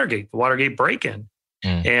orchestrators of Watergate, the Watergate break-in.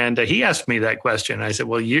 And he asked me that question. I said,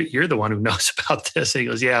 well, you're the one who knows about this. And he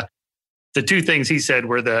goes, yeah. The 2 things he said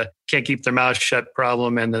were the can't keep their mouth shut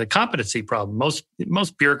problem and the competency problem.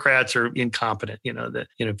 Most bureaucrats are incompetent.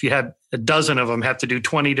 If you have a dozen of them have to do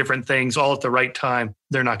 20 different things all at the right time,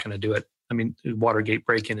 they're not going to do it. I mean, Watergate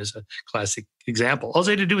break-in is a classic example. All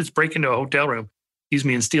they had to do was break into a hotel room,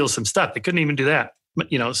 and steal some stuff. They couldn't even do that.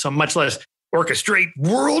 So much less orchestrate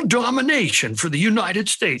world domination for the United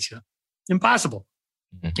States. Impossible.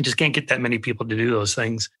 Mm-hmm. You just can't get that many people to do those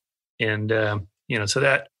things. And, so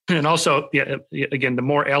that, and also, again, the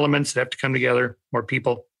more elements that have to come together, more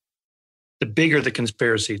people, The bigger the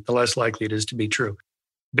conspiracy, the less likely it is to be true.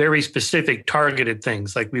 Very specific, targeted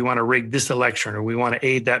things like we want to rig this election or we want to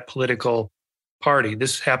aid that political party.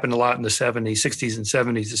 This happened a lot in the 70s, 60s, and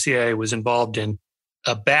 70s. The CIA was involved in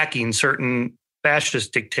backing certain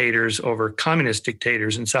fascist dictators over communist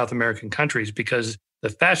dictators in South American countries because the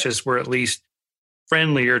fascists were at least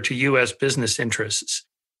friendlier to U.S. business interests,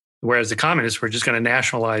 whereas the communists were just going to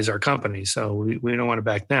nationalize our companies. So we don't want to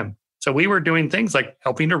back them. So we were doing things like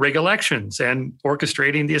helping to rig elections and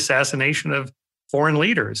orchestrating the assassination of foreign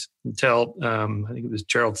leaders until I think it was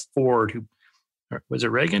Gerald Ford, was it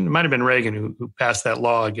Reagan? It might have been Reagan who passed that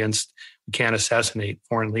law against we can't assassinate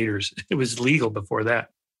foreign leaders. It was legal before that.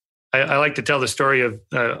 I like to tell the story of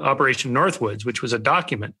Operation Northwoods, which was a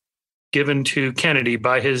document given to Kennedy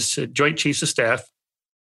by his Joint Chiefs of Staff,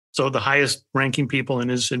 so the highest ranking people in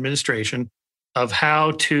his administration, of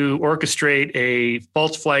how to orchestrate a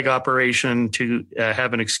false flag operation to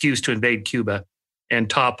have an excuse to invade Cuba and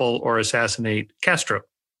topple or assassinate Castro.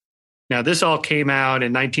 Now, this all came out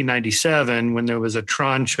in 1997 when there was a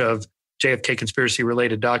tranche of JFK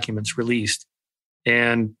conspiracy-related documents released.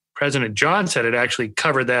 And President Johnson had actually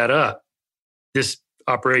covered that up, this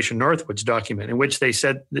Operation Northwoods document, in which they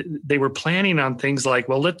said they were planning on things like,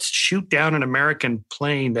 well, let's shoot down an American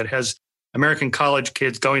plane that has American college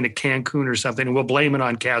kids going to Cancun or something, and we'll blame it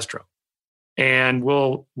on Castro. And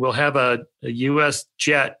we'll have a U.S.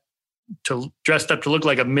 jet dressed up to look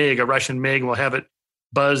like a MiG, a Russian MiG, and we'll have it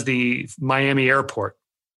buzz the Miami airport.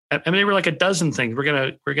 I mean, they were like a dozen things.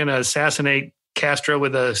 We're gonna assassinate Castro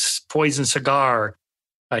with a poison cigar.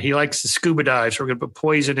 He likes to scuba dive, so we're going to put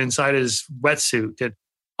poison inside his wetsuit. And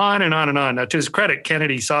on and on and on. Now, to his credit,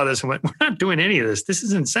 Kennedy saw this and went, we're not doing any of this. This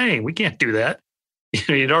is insane. We can't do that.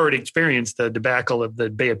 He'd already experienced the debacle of the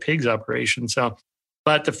Bay of Pigs operation.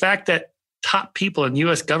 But the fact that top people in the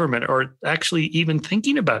U.S. government are actually even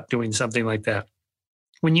thinking about doing something like that.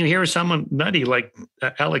 When you hear someone nutty like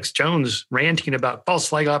Alex Jones ranting about false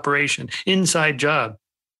flag operation, inside job,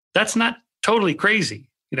 that's not totally crazy.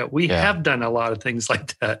 We have done a lot of things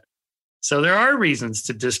like that. So there are reasons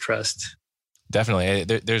to distrust.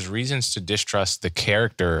 Definitely. There's reasons to distrust the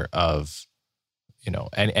character of,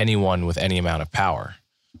 anyone with any amount of power,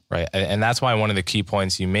 right? And that's why one of the key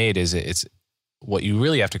points you made is it's what you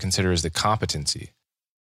really have to consider is the competency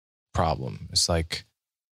problem. It's like,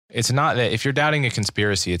 it's not that if you're doubting a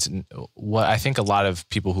conspiracy, it's what I think a lot of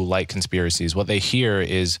people who like conspiracies, what they hear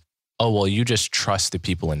is, oh, well, you just trust the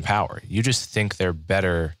people in power. You just think they're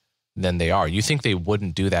better than they are. You think they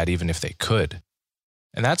wouldn't do that even if they could.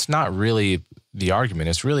 And that's not really the argument.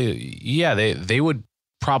 It's really, they would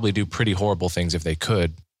probably do pretty horrible things if they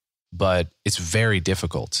could, but it's very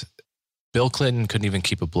difficult. Bill Clinton couldn't even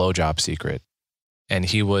keep a blowjob secret. And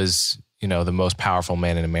he was, the most powerful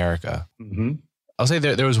man in America. Mm-hmm. I'll say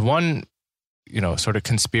there was one, sort of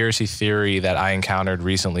conspiracy theory that I encountered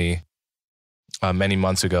recently, many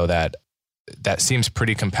months ago that seems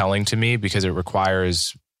pretty compelling to me because it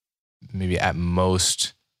requires maybe at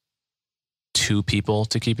most 2 people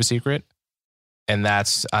to keep a secret. And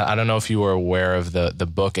that's, I don't know if you were aware of the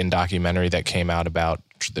book and documentary that came out about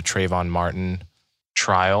the Trayvon Martin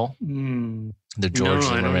trial. The George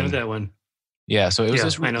Zimmerman. I don't know that one. Yeah. So it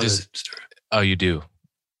was I know this story. Oh, you do?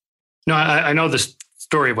 No, I know the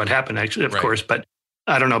story of what happened, actually, of course, but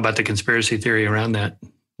I don't know about the conspiracy theory around that.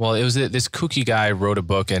 Well, it was this kooky guy wrote a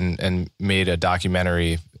book and made a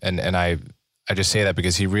documentary. And I just say that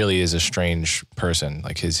because he really is a strange person.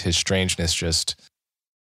 Like his strangeness just,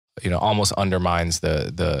 almost undermines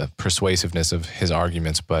the persuasiveness of his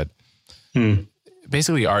arguments. But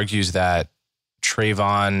basically argues that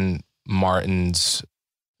Trayvon Martin's,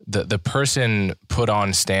 the person put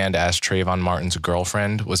on stand as Trayvon Martin's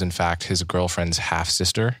girlfriend was in fact his girlfriend's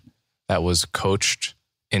half-sister that was coached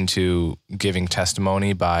into giving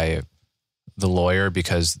testimony by the lawyer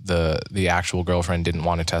because the actual girlfriend didn't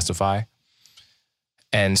want to testify.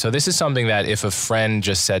 And so this is something that if a friend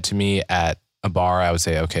just said to me at a bar, I would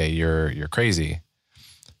say, okay, you're crazy.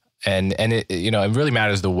 And it, it really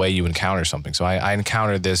matters the way you encounter something. So I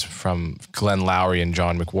encountered this from Glenn Lowry and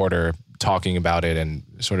John McWhorter talking about it and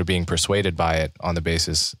sort of being persuaded by it on the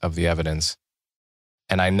basis of the evidence.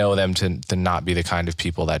 And I know them to not be the kind of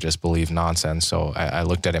people that just believe nonsense. So I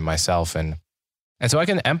looked at it myself. And so I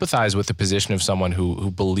can empathize with the position of someone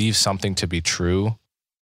who believes something to be true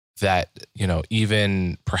that,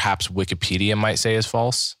 even perhaps Wikipedia might say is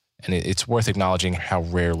false. And it's worth acknowledging how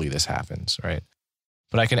rarely this happens, right?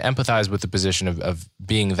 But I can empathize with the position of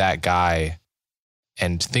being that guy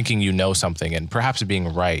and thinking something and perhaps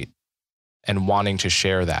being right and wanting to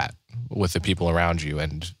share that with the people around you.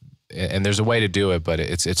 And and there's a way to do it, but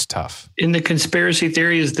it's tough. In the conspiracy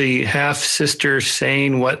theory, is the half sister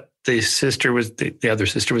saying what the other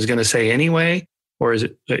sister was going to say anyway, or is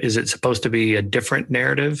it supposed to be a different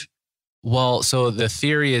narrative? Well, so the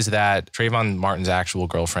theory is that Trayvon Martin's actual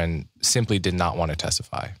girlfriend simply did not want to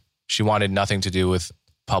testify. She wanted nothing to do with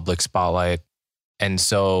public spotlight. And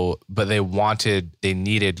so, but they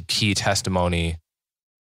needed key testimony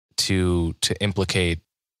to implicate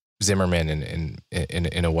Zimmerman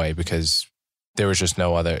in a way, because there was just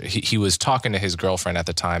no other. He was talking to his girlfriend at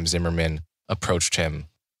the time. Zimmerman approached him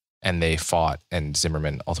and they fought, and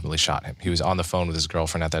Zimmerman ultimately shot him. He was on the phone with his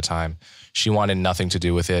girlfriend at that time. She wanted nothing to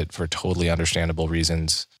do with it for totally understandable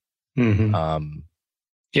reasons. Mm-hmm.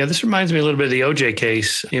 Yeah, this reminds me a little bit of the OJ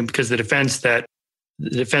case, because the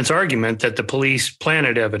defense argument that the police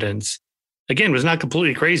planted evidence, again, was not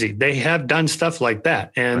completely crazy. They have done stuff like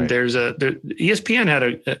that. And right. ESPN had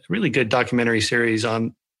a really good documentary series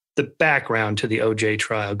on the background to the OJ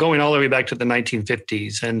trial, going all the way back to the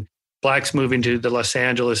 1950s, and blacks moving to the Los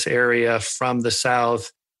Angeles area from the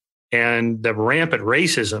South, and the rampant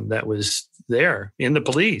racism that was there in the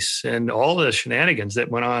police, and all the shenanigans that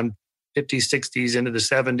went on 50s, 60s into the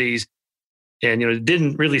 70s. And, it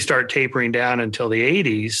didn't really start tapering down until the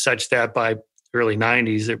 80s, such that by early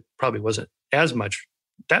 90s, there probably wasn't that much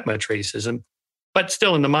racism. But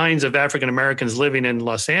still, in the minds of African Americans living in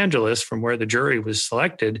Los Angeles, from where the jury was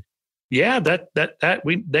selected, yeah,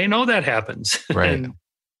 they know that happens. Right.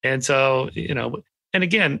 and so, and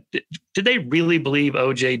again, did they really believe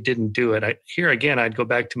OJ didn't do it? Here again, I'd go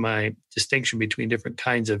back to my distinction between different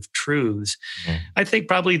kinds of truths. Mm. I think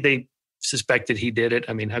probably they suspected he did it.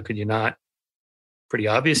 I mean, how could you not? Pretty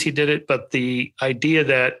obvious he did it. But the idea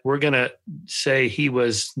that we're going to say he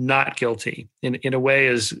was not guilty in a way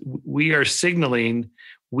is we are signaling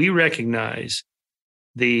we recognize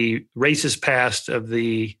the racist past of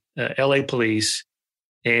the LA police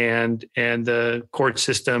and the court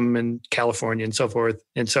system in California and so forth.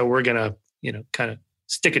 And so we're going to, kind of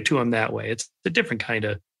stick it to them that way. It's a different kind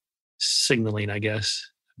of signaling, I guess.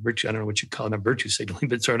 Virtue, I don't know what you call it, not virtue signaling,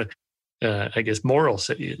 but sort of, I guess, moral.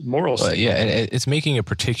 Well, yeah, and it's making a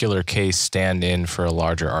particular case stand in for a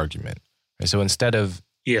larger argument. Right? So instead of,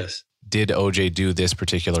 yes, did OJ do this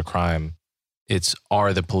particular crime, it's,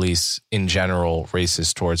 are the police in general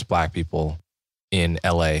racist towards black people in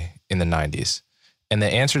LA in the 90s? And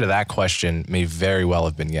the answer to that question may very well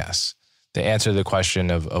have been yes. The answer to the question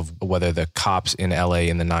of whether the cops in LA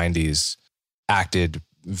in the 90s acted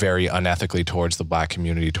very unethically towards the black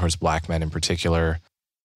community, towards black men in particular,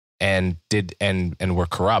 and were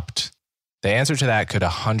corrupt, the answer to that could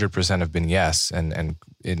 100% have been yes, and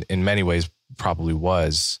in many ways probably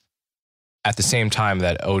was. At the same time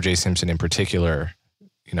that O.J. Simpson in particular,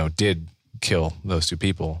 did kill those two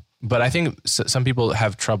people. But I think some people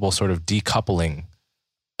have trouble sort of decoupling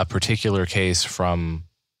a particular case from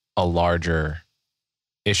a larger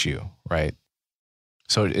issue, right?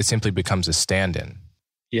 So it simply becomes a stand-in.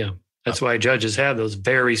 Yeah. That's why judges have those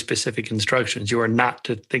very specific instructions. You are not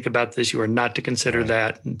to think about this. You are not to consider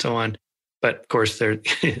that, and so on. But of course,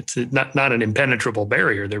 it's not an impenetrable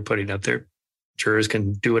barrier they're putting up there. Jurors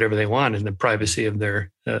can do whatever they want in the privacy of their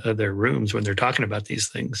rooms when they're talking about these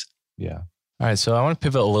things. Yeah. All right. So I want to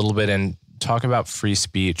pivot a little bit and talk about free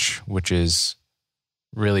speech, which is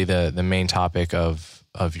really the main topic of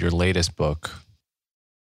your latest book.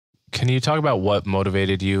 Can you talk about what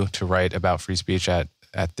motivated you to write about free speech at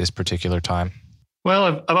this particular time?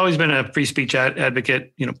 Well, I've always been a free speech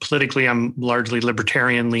advocate. Politically, I'm largely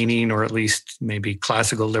libertarian leaning, or at least maybe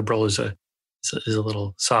classical liberal is a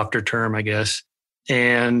little softer term, I guess.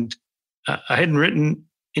 And I hadn't written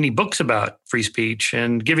any books about free speech.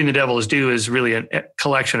 And Giving the Devil His Due is really a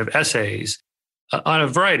collection of essays on a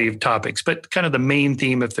variety of topics. But kind of the main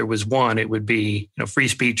theme, if there was one, it would be free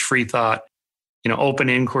speech, free thought, open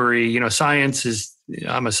inquiry. Science is,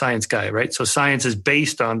 I'm a science guy, right? So science is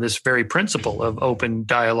based on this very principle of open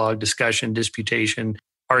dialogue, discussion, disputation,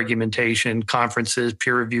 argumentation, conferences,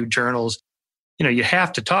 peer-reviewed journals. You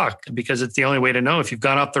have to talk because it's the only way to know if you've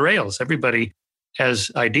gone off the rails. Everybody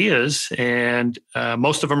has ideas, and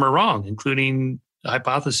most of them are wrong, including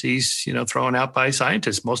hypotheses, thrown out by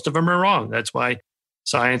scientists. Most of them are wrong. That's why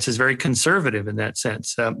science is very conservative in that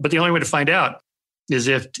sense. But the only way to find out is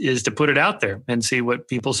to put it out there and see what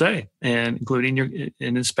people say, and including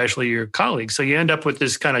and especially your colleagues. So you end up with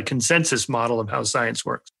this kind of consensus model of how science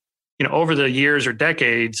works. Over the years or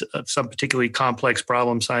decades of some particularly complex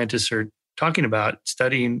problem scientists are talking about,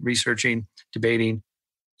 studying, researching, debating,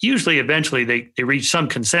 usually eventually they reach some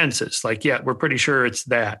consensus. Like, yeah, we're pretty sure it's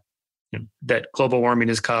that global warming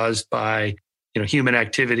is caused by human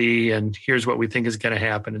activity, and here's what we think is going to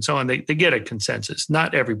happen, and so on. They get a consensus.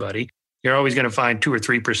 Not everybody. You're always going to find 2 or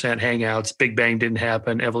 3% hangouts. Big Bang didn't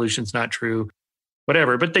happen. Evolution's not true.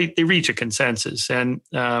 Whatever. But they reach a consensus, and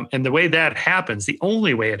the way that happens, the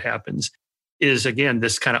only way it happens, is again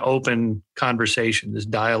this kind of open conversation, this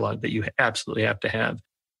dialogue that you absolutely have to have.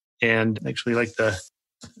 And actually, like the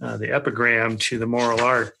epigram to the moral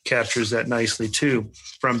art captures that nicely too,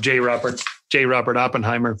 from J. Robert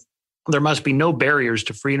Oppenheimer. There must be no barriers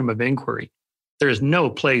to freedom of inquiry. There is no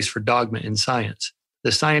place for dogma in science.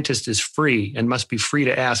 The scientist is free and must be free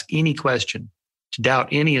to ask any question, to doubt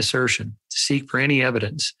any assertion, to seek for any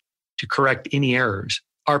evidence, to correct any errors.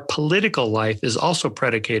 Our political life is also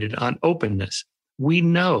predicated on openness. We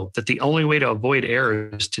know that the only way to avoid error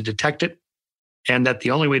is to detect it, and that the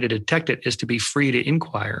only way to detect it is to be free to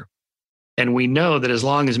inquire. And we know that as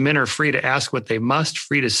long as men are free to ask what they must,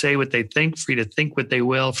 free to say what they think, free to think what they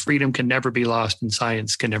will, freedom can never be lost and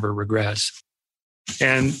science can never regress.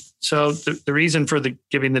 And so the reason for the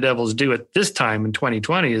giving the devil's due at this time in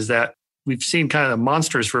 2020 is that we've seen kind of a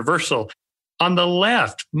monstrous reversal. On the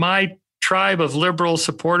left, my tribe of liberal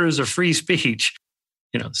supporters of free speech,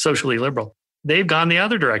 socially liberal, they've gone the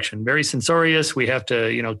other direction, very censorious. We have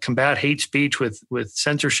to, combat hate speech with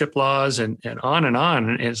censorship laws and on and on.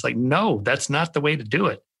 And it's like, no, that's not the way to do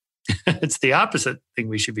it. It's the opposite thing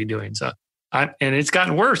we should be doing. So, and it's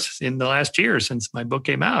gotten worse in the last year since my book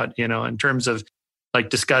came out, in terms of like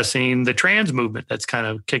discussing the trans movement that's kind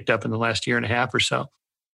of kicked up in the last year and a half or so.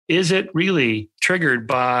 Is it really triggered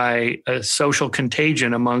by a social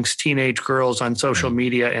contagion amongst teenage girls on social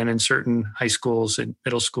media and in certain high schools and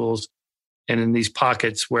middle schools and in these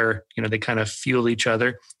pockets where, they kind of fuel each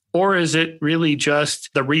other? Or is it really just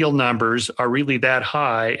the real numbers are really that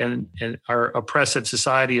high and our oppressive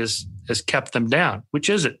society has kept them down? Which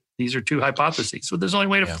is it? These are two hypotheses. So there's only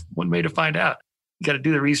one way to find out. You got to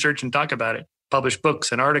do the research and talk about it, publish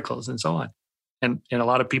books and articles and so on. And a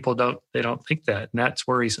lot of people don't think that, and that's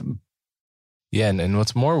worrisome. Yeah, and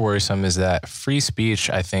what's more worrisome is that free speech,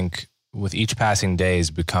 I think, with each passing day is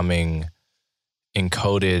becoming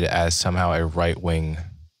encoded as somehow a right-wing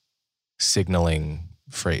signaling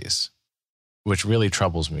phrase, which really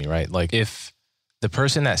troubles me, right? Like if the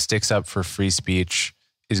person that sticks up for free speech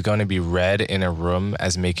is going to be read in a room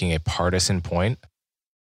as making a partisan point,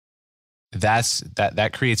 that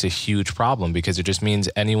creates a huge problem, because it just means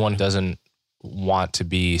anyone who doesn't want to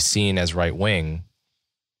be seen as right wing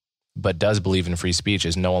but does believe in free speech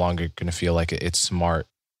is no longer going to feel like it's smart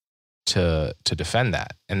to defend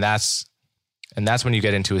that. And that's when you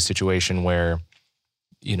get into a situation where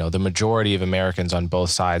the majority of Americans on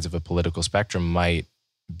both sides of a political spectrum might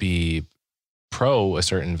be pro a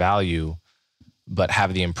certain value but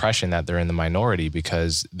have the impression that they're in the minority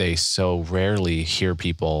because they so rarely hear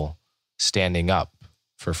people standing up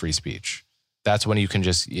for free speech. That's when you can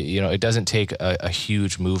just, it doesn't take a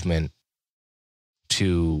huge movement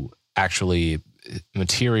to actually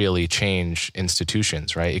materially change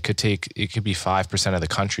institutions, right? It could be 5% of the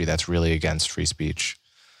country that's really against free speech.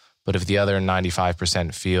 But if the other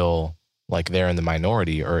 95% feel like they're in the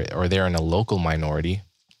minority or they're in a local minority,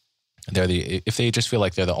 if they just feel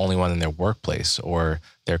like they're the only one in their workplace or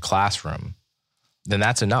their classroom, then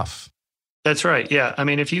that's enough. That's right. Yeah. I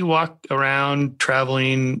mean, if you walk around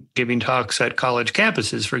traveling, giving talks at college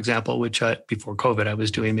campuses, for example, which before COVID, I was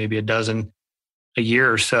doing maybe a dozen a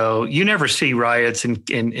year or so, you never see riots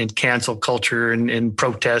and cancel culture and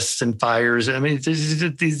protests and fires. I mean,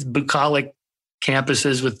 these bucolic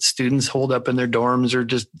campuses with students holed up in their dorms or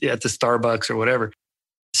just at the Starbucks or whatever.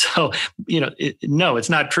 So, no, it's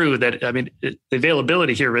not true that, the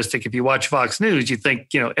availability heuristic, if you watch Fox News, you think,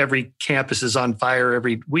 every campus is on fire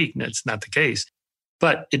every week. And that's not the case.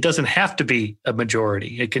 But it doesn't have to be a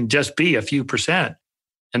majority. It can just be a few percent.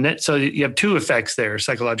 And so you have two effects there,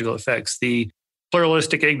 psychological effects: the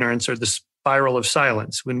pluralistic ignorance or the spiral of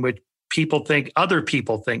silence, in which people think other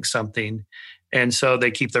people think something. And so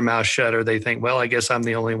they keep their mouth shut, or they think, well, I guess I'm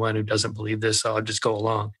the only one who doesn't believe this, so I'll just go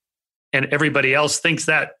along. And everybody else thinks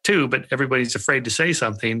that too, but everybody's afraid to say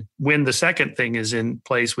something when the second thing is in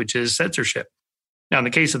place, which is censorship. Now, in the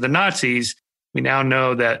case of the Nazis, we now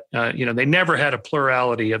know that, they never had a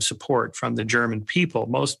plurality of support from the German people.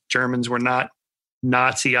 Most Germans were not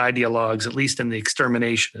Nazi ideologues, at least in the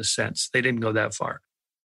exterminationist sense. They didn't go that far.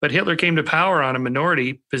 But Hitler came to power on a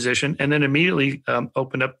minority position and then immediately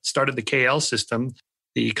started the KL system,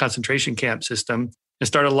 the concentration camp system, and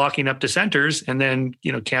started locking up dissenters, and then,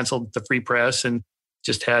 canceled the free press and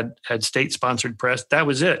just had state-sponsored press. That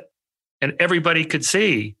was it. And everybody could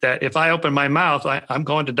see that if I open my mouth, I'm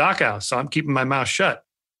going to Dachau, so I'm keeping my mouth shut.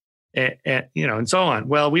 and so on.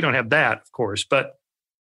 Well, we don't have that, of course, but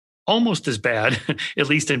almost as bad, at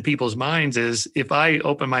least in people's minds, is if I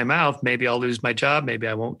open my mouth, maybe I'll lose my job. Maybe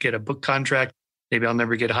I won't get a book contract. Maybe I'll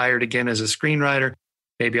never get hired again as a screenwriter.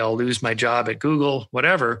 Maybe I'll lose my job at Google,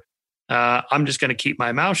 whatever. I'm just going to keep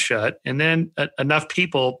my mouth shut. And then enough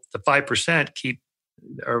people, the 5%,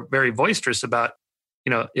 are very boisterous about,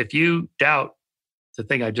 if you doubt the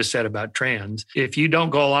thing I just said about trans, if you don't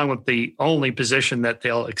go along with the only position that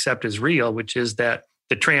they'll accept as real, which is that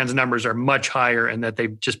the trans numbers are much higher and that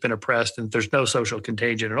they've just been oppressed and there's no social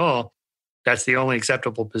contagion at all, that's the only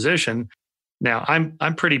acceptable position. Now,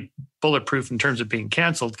 I'm pretty bulletproof in terms of being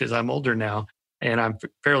canceled because I'm older now and I'm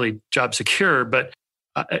fairly job secure. But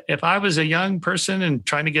if I was a young person and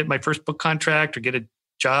trying to get my first book contract or get a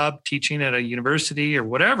job teaching at a university or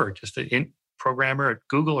whatever, just a programmer at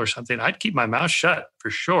Google or something, I'd keep my mouth shut for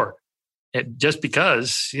sure. Just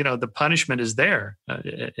because, the punishment is there.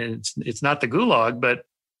 It's not the gulag,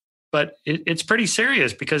 but it's pretty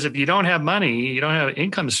serious because if you don't have money, you don't have an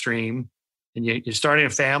income stream, and you're starting a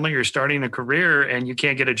family, you're starting a career, and you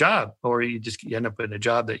can't get a job, or you end up in a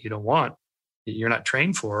job that you don't want, that you're not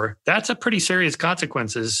trained for, that's a pretty serious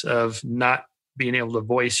consequences of not being able to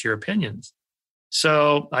voice your opinions.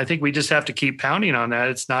 So I think we just have to keep pounding on that.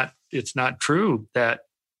 It's not true that,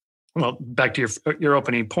 well, back to your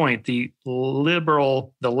opening point, the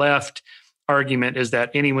left argument is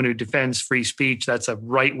that anyone who defends free speech, that's a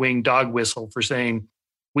right-wing dog whistle for saying,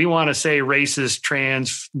 we want to say racist,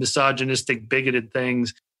 trans, misogynistic, bigoted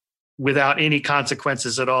things without any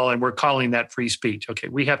consequences at all. And we're calling that free speech. Okay,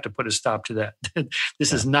 we have to put a stop to that.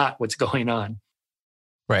 This is not what's going on.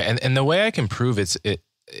 Right. And the way I can prove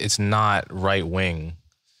it's not right-wing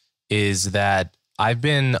is that I've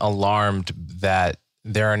been alarmed that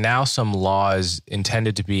there are now some laws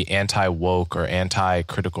intended to be anti-woke or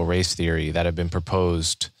anti-critical race theory that have been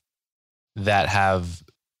proposed that have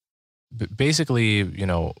basically,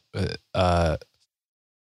 the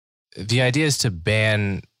idea is to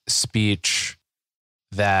ban speech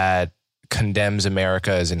that condemns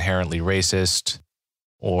America as inherently racist,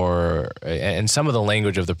 and some of the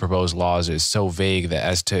language of the proposed laws is so vague that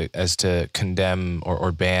as to condemn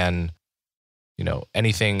or ban,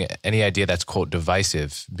 any idea that's, quote,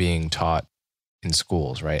 divisive being taught in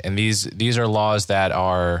schools, right? And these are laws that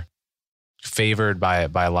are favored by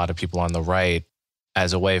a lot of people on the right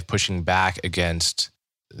as a way of pushing back against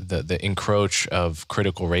the encroach of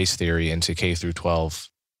critical race theory into K through 12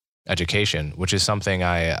 education, which is something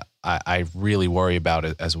I really worry about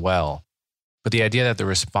as well. But the idea that the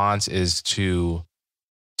response is to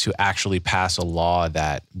actually pass a law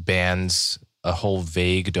that bans a whole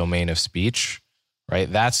vague domain of speech, right?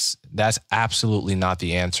 That's absolutely not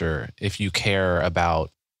the answer if you care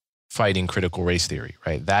about fighting critical race theory,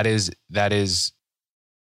 right? That is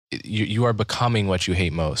you are becoming what you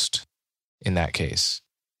hate most in that case.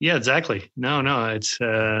 Yeah, exactly. No, it's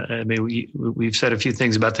we've said a few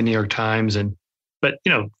things about the New York Times but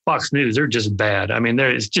Fox News, they're just bad. I mean,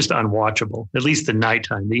 it's just unwatchable, at least the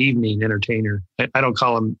nighttime, the evening entertainer. I don't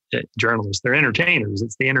call them journalists. They're entertainers.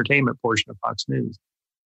 It's the entertainment portion of Fox News.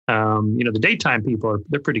 The daytime people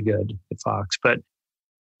they're pretty good at Fox,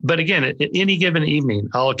 but again, at any given evening,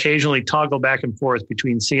 I'll occasionally toggle back and forth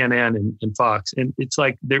between CNN and Fox. And it's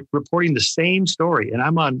like they're reporting the same story. And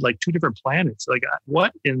I'm on like two different planets. Like,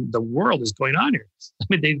 what in the world is going on here? I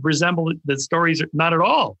mean, they resemble the stories not at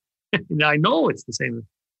all. I know it's the same.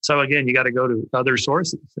 So again, you got to go to other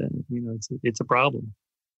sources. And, it's a problem.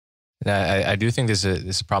 And I do think this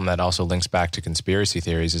is a problem that also links back to conspiracy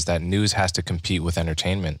theories, is that news has to compete with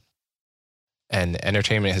entertainment. And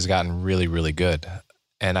entertainment has gotten really, really good.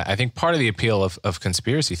 And I think part of the appeal of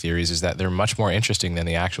conspiracy theories is that they're much more interesting than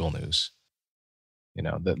the actual news.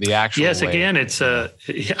 The actual. Yes, way, again, it's a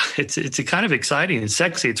kind of exciting. It's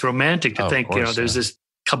sexy. It's romantic to think. Course, there's this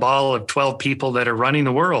cabal of 12 people that are running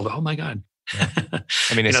the world. Oh my God! Yeah.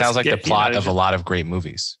 I mean, it sounds like the plot of a lot of great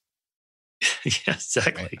movies. Yeah,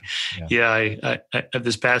 exactly. Right. Yeah, I have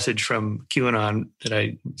this passage from QAnon that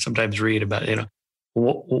I sometimes read about.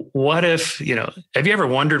 What if, have you ever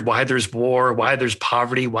wondered why there's war, why there's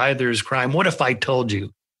poverty, why there's crime? What if I told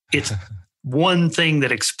you it's one thing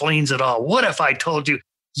that explains it all? What if I told you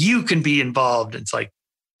you can be involved? It's like,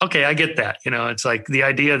 okay, I get that. It's like the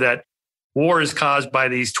idea that war is caused by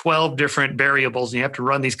these 12 different variables and you have to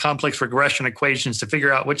run these complex regression equations to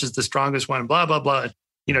figure out which is the strongest one, blah, blah, blah.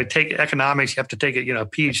 Take economics, you have to take a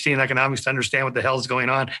PhD in economics to understand what the hell is going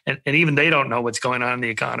on. And even they don't know what's going on in the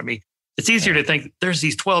economy. It's easier to think there's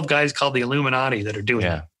these 12 guys called the Illuminati that are doing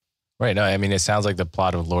it. Right. No, I mean, it sounds like the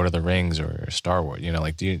plot of Lord of the Rings or Star Wars.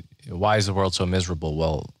 Why is the world so miserable?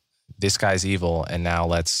 Well, this guy's evil, and now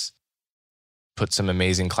let's put some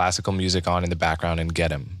amazing classical music on in the background and get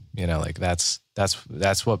them. Like that's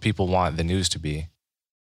what people want the news to be.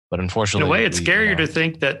 But unfortunately, in a way, it's scarier to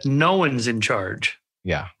think that no one's in charge.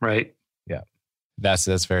 Yeah. Right. Yeah.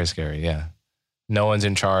 That's very scary. Yeah. No one's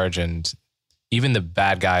in charge, and even the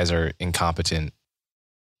bad guys are incompetent.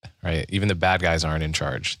 Right. Even the bad guys aren't in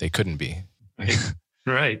charge. They couldn't be.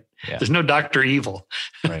 Right. Yeah. There's no Dr. Evil.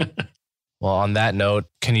 Right. Well, on that note,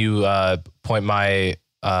 can you point my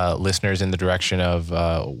listeners in the direction of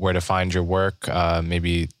where to find your work,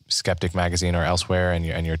 maybe Skeptic Magazine or elsewhere,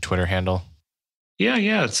 and your Twitter handle?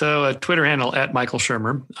 Yeah. So a Twitter handle at Michael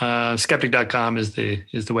Shermer. Skeptic.com is the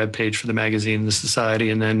webpage for the magazine, the society,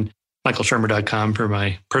 and then michaelshermer.com for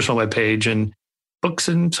my personal webpage, and books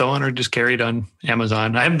and so on are just carried on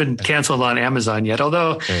Amazon. I haven't been canceled on Amazon yet,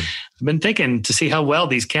 although I've been thinking to see how well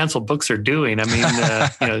these canceled books are doing. I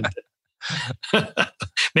mean,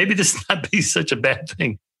 maybe this not be such a bad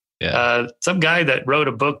thing. Yeah. Some guy that wrote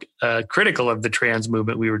a book critical of the trans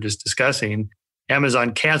movement we were just discussing,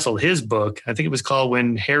 Amazon canceled his book. I think it was called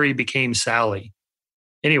When Harry Became Sally.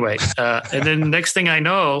 Anyway, and then the next thing I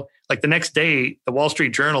know, like the next day, the Wall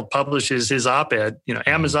Street Journal publishes his op-ed,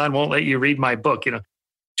 Amazon won't let you read my book,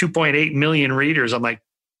 2.8 million readers. I'm like,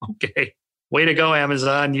 okay, way to go,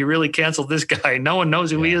 Amazon. You really canceled this guy. No one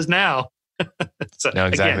knows who he is now. So, no,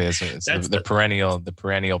 exactly. Again, it's the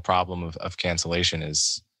perennial problem of cancellation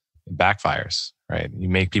is it backfires, right? You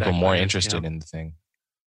make people more interested in the thing.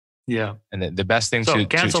 Yeah. And the best thing to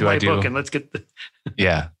cancel my book and let's get the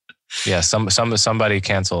Yeah. Somebody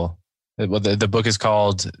cancel. Well, the book is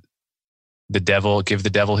called Give the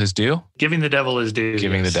Devil His Due. Giving the Devil His Due.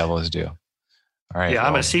 Giving the Devil His Due. All right. Yeah,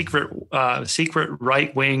 I'm a secret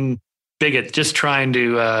right-wing bigot just trying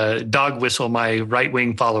to dog whistle my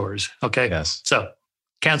right-wing followers. Okay. Yes. So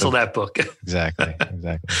cancel that book. Exactly.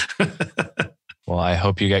 Well, I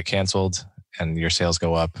hope you get canceled and your sales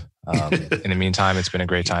go up. In the meantime, it's been a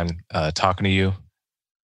great time talking to you.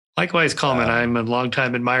 Likewise, Coleman. I'm a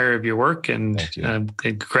longtime admirer of your work, and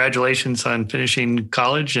congratulations on finishing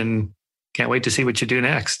college, and can't wait to see what you do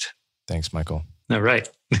next. Thanks, Michael. All right.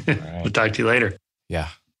 We'll talk to you later. Yeah.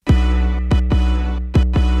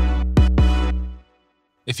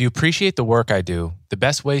 If you appreciate the work I do, the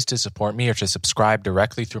best ways to support me are to subscribe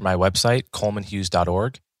directly through my website,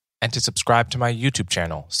 colemanhughes.org, and to subscribe to my YouTube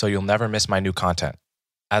channel so you'll never miss my new content.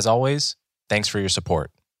 As always, thanks for your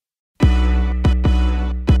support.